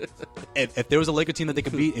 yeah. if there was a Laker team that they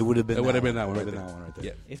could beat, it would have been. It would have been that that one. Would Right have been there. that one right there.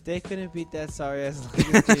 Yeah. If they couldn't beat that sorry ass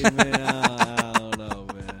Lakers team, man, I don't know,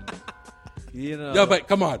 man. You know. Yo, but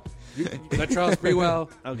come on. Latrell Sprewell.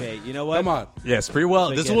 Okay, you know what? Come on. Yeah,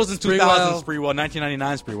 Sprewell. This Forget wasn't it. 2000 Sprewell,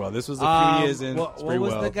 1999 Sprewell. This was a few years in what Sprewell.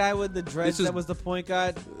 was the guy with the dreads This is- that was the point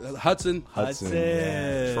guard? Hudson. Hudson. Hudson.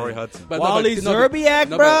 Yeah. Troy Hudson. But Wally Zerbiak,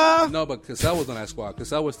 no, bruh. No, but Cassell was on that squad.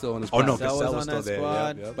 Cassell was still on the Oh, squad. no, Cassell Cassell was was on still that there.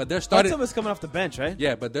 squad. Yep, yep. But their starting, Hudson was coming off the bench, right?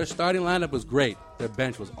 yeah, but their starting lineup was great. Their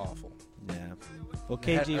bench was awful. Yeah. Well,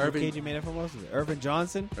 They had KG, Irvin- KG made it for most of it. Irvin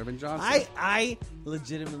Johnson. Irvin Johnson. I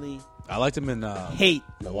legitimately I liked him in hate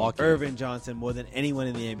Milwaukee. Irvin Johnson more than anyone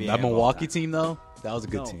in the NBA. That of all Milwaukee time. team, though, that was a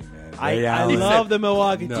good No. team, man. I Ray Allen, love the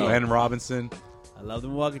Milwaukee No. team. Glenn Robinson. I love the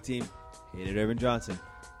Milwaukee team. Hated Irvin Johnson.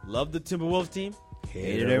 Loved the Timberwolves team.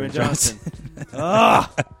 Hated Irvin Johnson. Oh,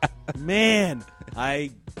 man.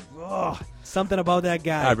 Something about that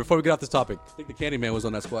guy. All right, before we get off this topic, I think the Candyman was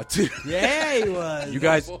on that squad too. Yeah, he was. you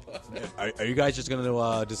guys, are you guys just going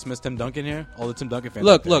to dismiss Tim Duncan here? All the Tim Duncan fans.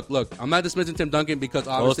 Look. I'm not dismissing Tim Duncan because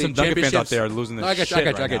obviously Tim Duncan fans championships out there are losing their I got shit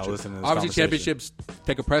you. right now listening to this Obviously, conversation. championships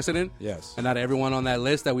take a precedent. Yes. And not everyone on that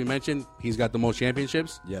list that we mentioned, he's got the most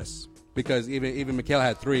championships. Yes. Because even Mikhail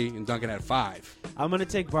had 3 and Duncan had 5. I'm going to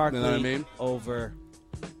take Barkley You know what I mean? over.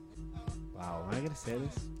 Wow, am I going to say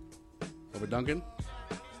this? Over Duncan?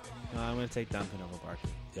 No, I'm going to take Duncan over Barkley.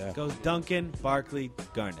 Yeah. It goes Duncan, Barkley,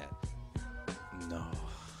 Garnett. No.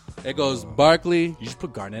 It goes Barkley. You just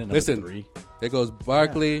put Garnett in Listen, 3. it goes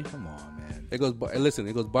Barkley. Come on, man. It goes.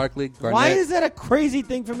 It goes Barkley. Garnett. Why is that a crazy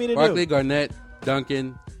thing for me to Barkley, do? Garnett,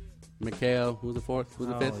 Duncan, Mikhail. Who's the fourth? Who's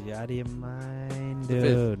the fifth? You out of your mind, The fifth.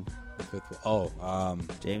 dude. The fifth one.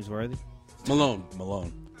 James Worthy. Malone.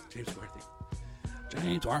 Malone. James Worthy.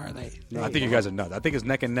 I think you guys are nuts. I think it's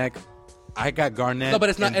neck and neck. I got Garnett. No, but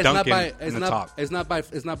it's not. and It's Duncan not by. in It's the not. top.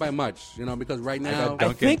 It's not by much. You know, because right now. got Duncan.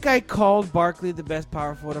 I think I called Barkley the best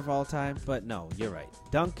power forward of all time, but no, you're right.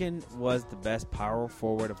 Duncan was the best power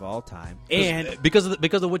forward of all time, and because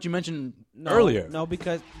of what you mentioned earlier. No,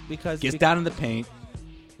 because Gets down in the paint.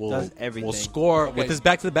 Does everything. Will score Okay. with his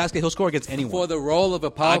back to the basket. He'll score against anyone. for the role of a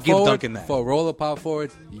power I'll give forward, Duncan that. for a role of power forward,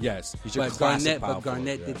 yes. He's your But classic Garnett, power but Garnett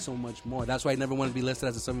forward, yeah. did so much more. That's why he never wanted to be listed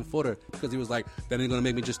as a 7-footer because he was like, then he's going to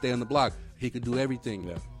make me just stay on the block. He could do everything.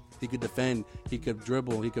 Yeah. He could defend. He could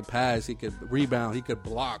dribble. He could pass. He could rebound. He could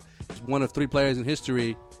block. He's one of 3 players in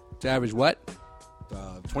history to average what?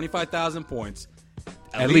 25,000 points.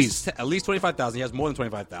 At least. At least 25,000. He has more than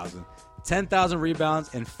 25,000. 10,000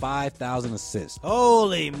 rebounds and 5,000 assists.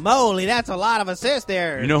 Holy moly, that's a lot of assists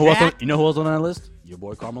there. You know who else? Jack. You know who else on that list? Your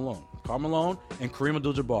boy Karl Malone. Karl Malone and Kareem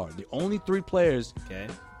Abdul-Jabbar. The only 3 players Okay.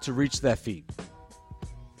 to reach that feat.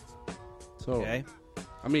 So, Okay.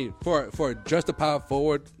 I mean, for just a power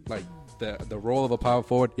forward, like the role of a power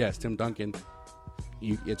forward, yes, Tim Duncan,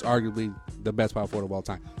 it's arguably the best power forward of all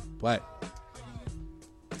time. But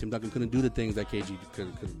Tim Duncan couldn't do the things that KG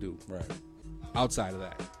couldn't do. Right. Outside of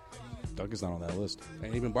that. Duncan's not on that list.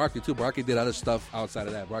 And even Barkley, too. Barkley did other stuff outside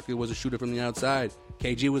of that. Barkley was a shooter from the outside.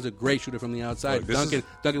 KG was a great shooter from the outside. Look,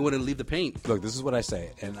 Duncan wouldn't leave the paint. Look, this is what I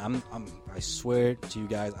say, and I swear to you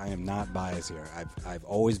guys, I am not biased here. I've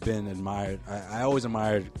always been admired. I always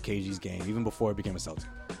admired KG's game, even before he became a Celtic.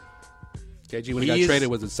 KG, when he got traded,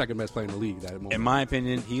 was the second best player in the league that moment. In my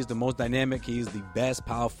opinion, he's the most dynamic. He's the best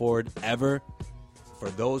power forward ever. For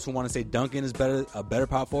those who want to say Duncan is a better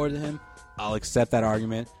power forward than him, I'll accept that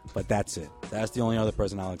argument, but that's it. That's the only other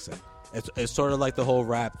person I'll accept. It's sort of like the whole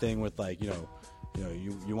rap thing with like you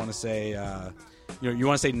want to say you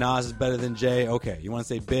want to say Nas is better than Jay. Okay, you want to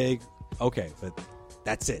say Big. Okay, but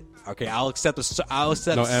that's it. Okay, I'll accept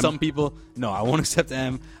some people. No, I won't accept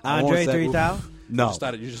M. I won't Andre accept- 3000. No,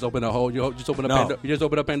 You just open a hole. You just open up. No. You just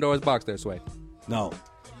open up Pandora's box there, Sway. no.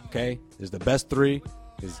 Okay, there's the best 3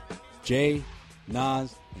 is Jay,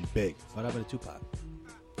 Nas, and Big. What happened to Tupac?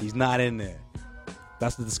 He's not in there.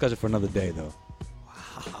 That's the discussion for another day, though.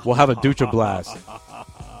 We'll have a Dutra blast.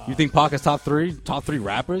 You think Pac is top 3? Top 3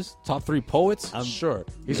 rappers? Top 3 poets? Sure.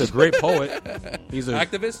 He's a great poet. He's an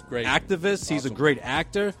Activist? Great. activist. He's a Awesome. great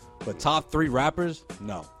actor. But top 3 rappers?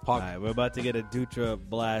 No. Pac. All right, we're about to get a Dutra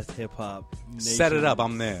Blast hip hop. Set it up.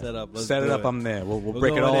 I'm there. Set up. Let's Set it do up. I'm there. We'll We're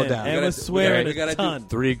break it going all in. down. And We we're gotta- swearing we gotta a do- ton.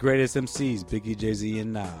 3 greatest MCs: Biggie, Jay-Z,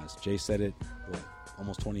 and Nas. Jay said it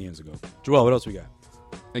almost 20 years ago. Joel, what else we got?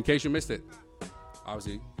 In case you missed it,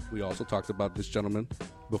 obviously, we also talked about this gentleman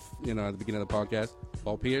at the beginning of the podcast.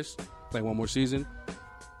 Paul Pierce, playing one more season.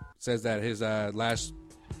 Says that his last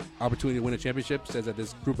opportunity to win a championship, says that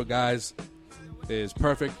this group of guys is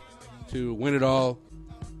perfect to win it all.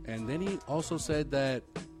 And then he also said that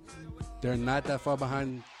they're not that far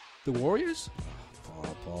behind the Warriors.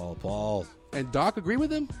 Paul. And Doc agreed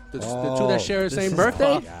with him? The two Paul. that share the This same is birthday?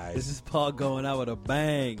 Paul- Guys. This is Paul going out with a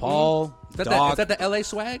bang. Paul, Is that, Doc. is that the LA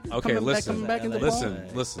swag? Okay, listen. Coming back into Paul?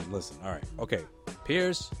 Listen. All right. Okay.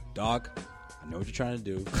 Pierce, Doc, I know what you're trying to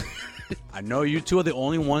do. I know you two are the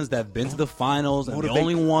only ones that have been to the finals and the Motivate-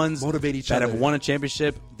 only ones motivate each that other. have won a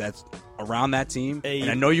championship that's around that team. Hey,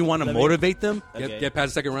 and I know you want to let me- motivate them Okay. Get past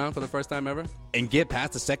the second round for the first time ever? and get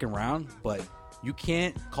past the second round, but you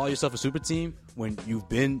can't call yourself a super team when you've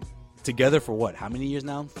been together for what? How many years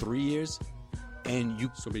now? 3 years? And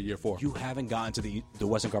This will be year 4. you haven't gotten to the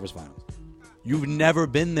Western Conference Finals. You've never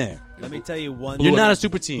been there. Let me tell you one. You're not a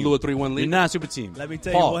super team. blew a 3-1 lead. You're not a super team. Let me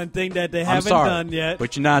tell Paul, you one thing that they I'm haven't sorry, done yet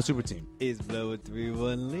but you're not a super team. is blow a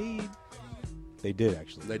 3-1 lead. They did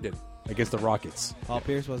actually. They did. against the Rockets. Paul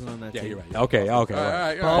Pierce wasn't on that Yeah, team. you're right. Okay. All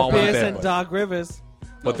right. Paul wasn't Pierce there, and but- Doc Rivers.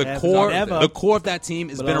 But the Hasn't core, done ever. the core of that team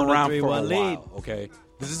has been Blowing a around for a 3-1 while. lead. Okay,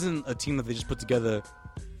 this isn't a team that they just put together,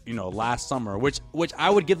 last summer. Which I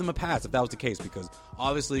would give them a pass if that was the case, because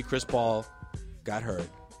obviously Chris Paul got hurt.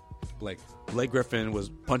 Blake Griffin was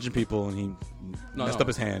punching people and he messed up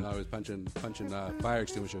his hand. No, he was punching fire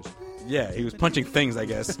extinguishers. Yeah, he was punching things, I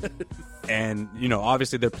guess. And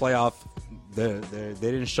obviously their playoff, they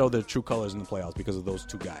didn't show their true colors in the playoffs because of those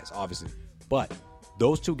two guys, obviously. But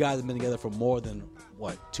those two guys have been together for more than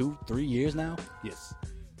 2-3 years now. Yes.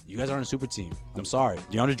 You guys aren't a super team. I'm sorry.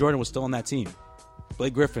 DeAndre Jordan was still on that team.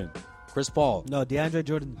 Blake Griffin, Chris Paul. No, DeAndre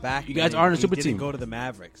Jordan's back. You guys man. aren't a He super didn't team. Go to the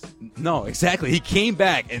Mavericks. No, exactly. He came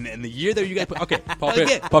back, and the year that you guys put, okay, Paul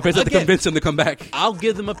Pierce had to convince him to come back. I'll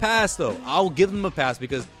give them a pass, though. I'll give them a pass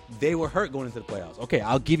because they were hurt going into the playoffs. Okay,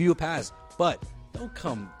 I'll give you a pass, but don't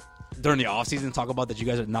come during the offseason and talk about that you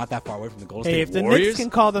guys are not that far away from the Golden Hey, State if the Warriors. Knicks can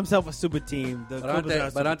call themselves a super team, the Clippers are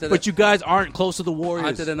a super team. But you guys aren't close to the Warriors.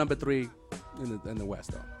 Onto the number 3 in the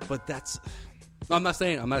West, though. But that's No, I'm not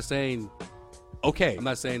saying. okay. I'm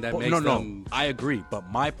not saying that But makes no. them. I agree, but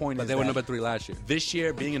my point But is they were that number 3 last year. this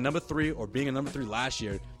year being a number 3 or being a number 3 last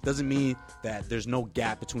year doesn't mean that there's no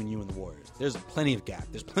gap between you and the Warriors. There's plenty of gap.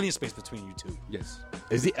 There's plenty of space between you two. Yes,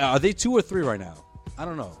 Are they 2 or 3 right now? I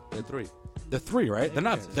don't know. they're 3. They're 3, right? They're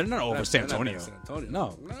not over They're San not Antonio. San Antonio.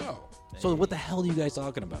 No. No. So what the hell are you guys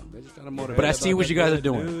talking about? They're just trying to motivate. But I see what you guys are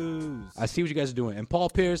doing. News. I see what you guys are doing. And Paul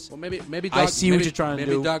Pierce, Well, maybe I see what you're trying to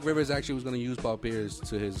do. Maybe Doc Rivers actually was going to use Paul Pierce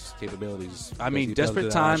to his capabilities. I mean, He failed to do desperate that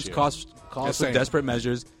last times year. calls Just for saying. desperate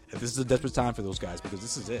measures. If this is a desperate time for those guys, because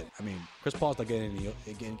this is it. I mean, Chris Paul's not getting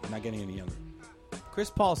any younger. Chris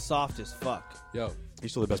Paul's soft as fuck. Yo,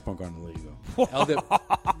 He's still the best point guard in the league, though.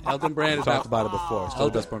 Elton Brand is Talked not about it before. Still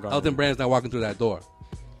the best point guard. Elton Brand's not walking through that door.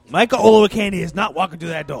 Michael Olowokandi is not walking through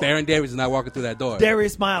that door. Baron Davis is not walking through that door.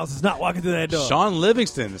 Darius Miles is not walking through that door. Sean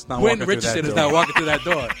Livingston is not Quentin walking through that Richardson is door. not walking through that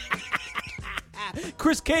door.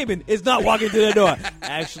 Chris Cabin is not walking through that door.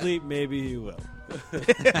 Actually, maybe he will.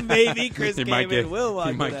 Maybe Chris He might Kaman get, will walk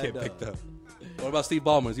he might through get that picked door. up. What about Steve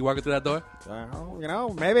Ballmer? Is he walking through that door?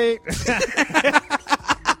 Well, maybe.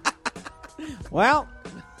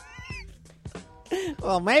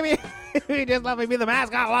 well, maybe if he just let me be the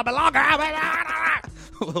mascot a little bit longer.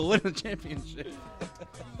 We'll win a championship.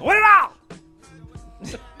 Win it all.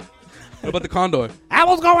 What about the Condor?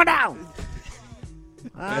 Apple's going down.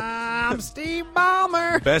 I'm Steve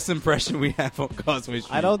Ballmer. Best impression we have on Causeway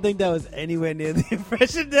Street. I don't think that was anywhere near the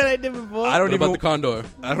impression that I did before. I don't What even. about the Condor?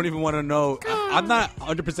 I don't even want to know. I'm not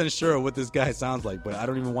 100% sure what this guy sounds like, but I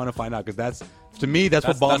don't even want to find out because that's to me that's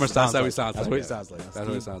what Ballmer sounds That's how like. he sounds That's like. what yeah. he sounds like. That's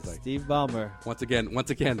what he sounds like. Steve Ballmer. Once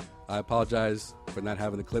again, I apologize for not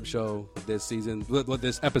having the clip show this season,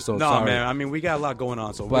 this episode. No, sorry. man. I mean, we got a lot going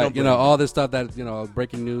on, so we But don't you know, blame all this stuff that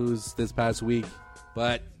breaking news this past week.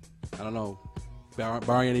 But I don't know,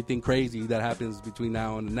 barring anything crazy that happens between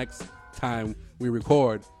now and the next time we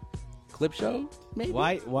record, clip show. Maybe.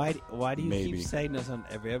 Why do you Maybe. keep saying this on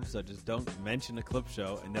every episode? Just don't mention the clip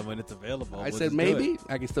show, and then when it's available, I we'll said just do maybe. it.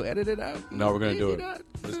 I can still edit it out. No, we're gonna do it. Maybe not.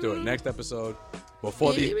 Let's do it. Next episode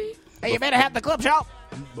before the Hey, you better have the clip show,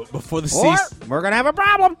 before the or season we're gonna have a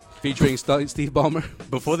problem. Featuring Steve Ballmer.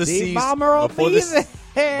 before the Steve C's Ballmer will before be the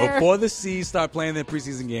there. before the C's start playing their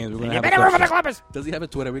preseason games. We're gonna You have better a root for clip the show. Clippers. Does he have a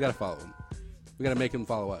Twitter? We gotta follow him. We gotta make him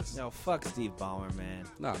follow us. No, fuck Steve Ballmer, man.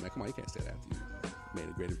 Nah, man, come on, you can't say that after you made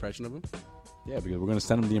a great impression of him. Yeah, because we're gonna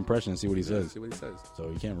send him the impression and see what he says. See what he says. So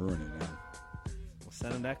you can't ruin it now. We'll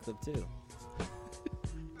send him that clip too.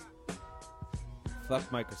 Fuck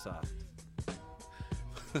Microsoft.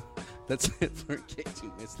 That's it for in case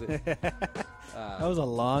you missed it. That was a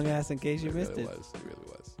long ass in case you missed really it. was. It really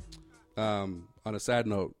was. On a sad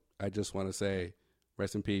note, I just want to say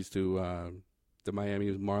rest in peace to the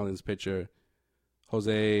Miami Marlins pitcher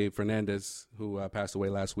Jose Fernandez, who passed away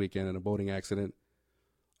last weekend in a boating accident.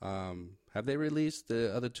 Have they released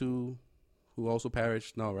the other two who also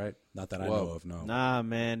perished? No, right? Not that I Well, know of. No. Nah,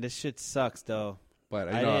 man, this shit sucks though. But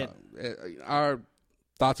I our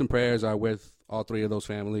thoughts and prayers are with all three of those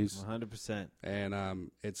families. 100%.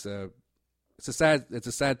 And it's a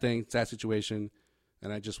sad thing, sad situation,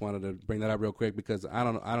 and I just wanted to bring that up real quick because I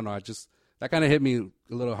don't know, that kind of hit me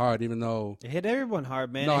a little hard, even though It hit everyone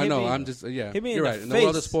hard, man. no, It I hit know, me- I'm just hit me in you're the right. In the world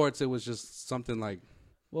of face. sports, it was just something like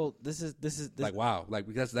this is wow, like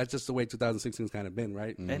because that's just the way 2016's kind of been,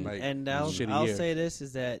 right? and Like, and it was a shitty I'll year. say this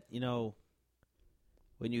is that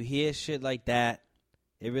when you hear shit like that,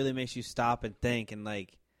 it really makes you stop and think and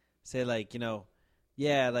say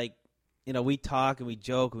we talk and we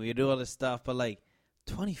joke and we do all this stuff, but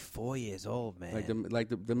 24 years old, man. Like the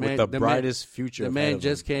With man, the man- brightest future. The ahead man of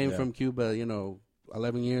just him. came Yeah. from Cuba,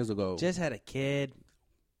 11 years ago. Just had a kid.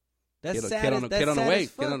 That's Kid sad. on the That's sad way. as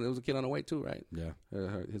fuck. It was a kid on the way too, right? Yeah.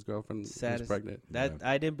 His girlfriend Sad was as- pregnant. That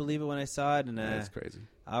I didn't believe it when I saw it, and That's crazy.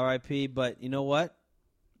 R.I.P. But you know what?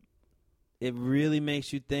 It really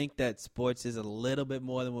makes you think that sports is a little bit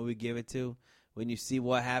more than what we give it to. When you see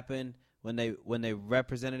what happened when they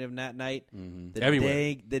represented him that night,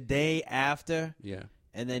 Everywhere. the day after, Yeah.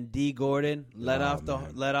 and then D. Gordon let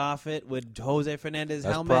off it with Jose Fernandez's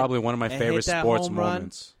That's helmet. probably one of my and favorite hit that sports home run.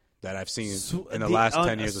 moments that I've seen Sw- in the the- last on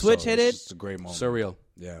 10 a years switch or so. hit It's it? just a great moment. Surreal.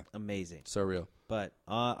 Yeah. Amazing. Surreal. But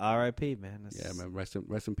R.I.P. man. That's Yeah, man. Rest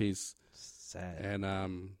in peace. sad. And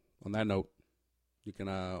on that note, you can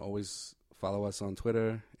always follow us on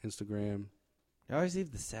Twitter, Instagram, You always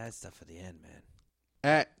leave the sad stuff for the end, man.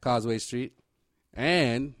 at Causeway Street.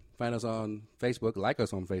 And find us on Facebook. Like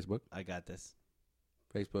us on Facebook. I got this.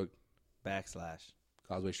 Facebook, /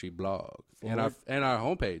 Causeway Street blog. Forward. And our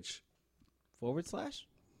homepage, / /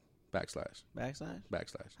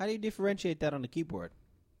 / How do you differentiate that on the keyboard?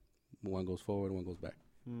 One goes forward, one goes back.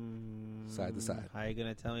 Side to side. How are you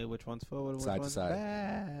going to tell me which one's forward and which Side to one's side.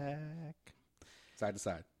 back? Side to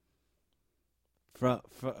side. Front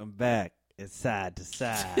and back. It's side to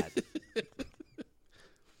side.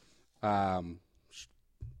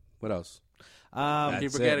 What else? That's Keep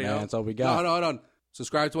it, forgetting, man. yo. That's all we got. No, hold on.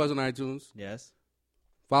 Subscribe to us on iTunes. Yes.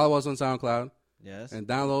 Follow us on SoundCloud. Yes. And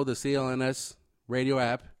download the CLNS radio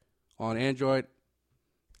app on Android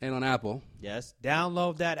and on Apple. Yes.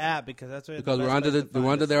 Download that app because that's where Because the we're best under place to find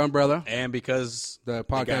we're under us. their umbrella. And because The you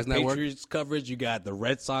podcast got network. Patriots coverage, you got the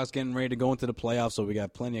Red Sox getting ready to go into the playoffs, so we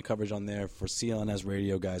got plenty of coverage on there for CLNS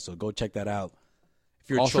Radio, guys. So go check that out. If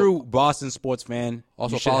you're Also- a true Boston sports fan,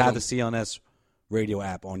 Also you should follow have them. the CLNS Radio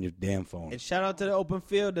app on your damn phone. And shout out to the open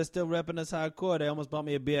field that's still repping us hardcore. They almost bought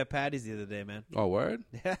me a beer at Patty's the other day, man. Oh, word?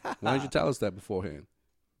 Why didn't you tell us that beforehand?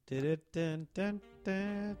 All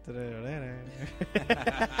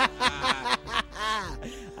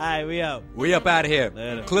right, we out. We up out of here.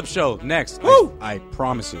 Later. Clip show next. Woo! I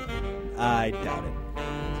promise you. I doubt it.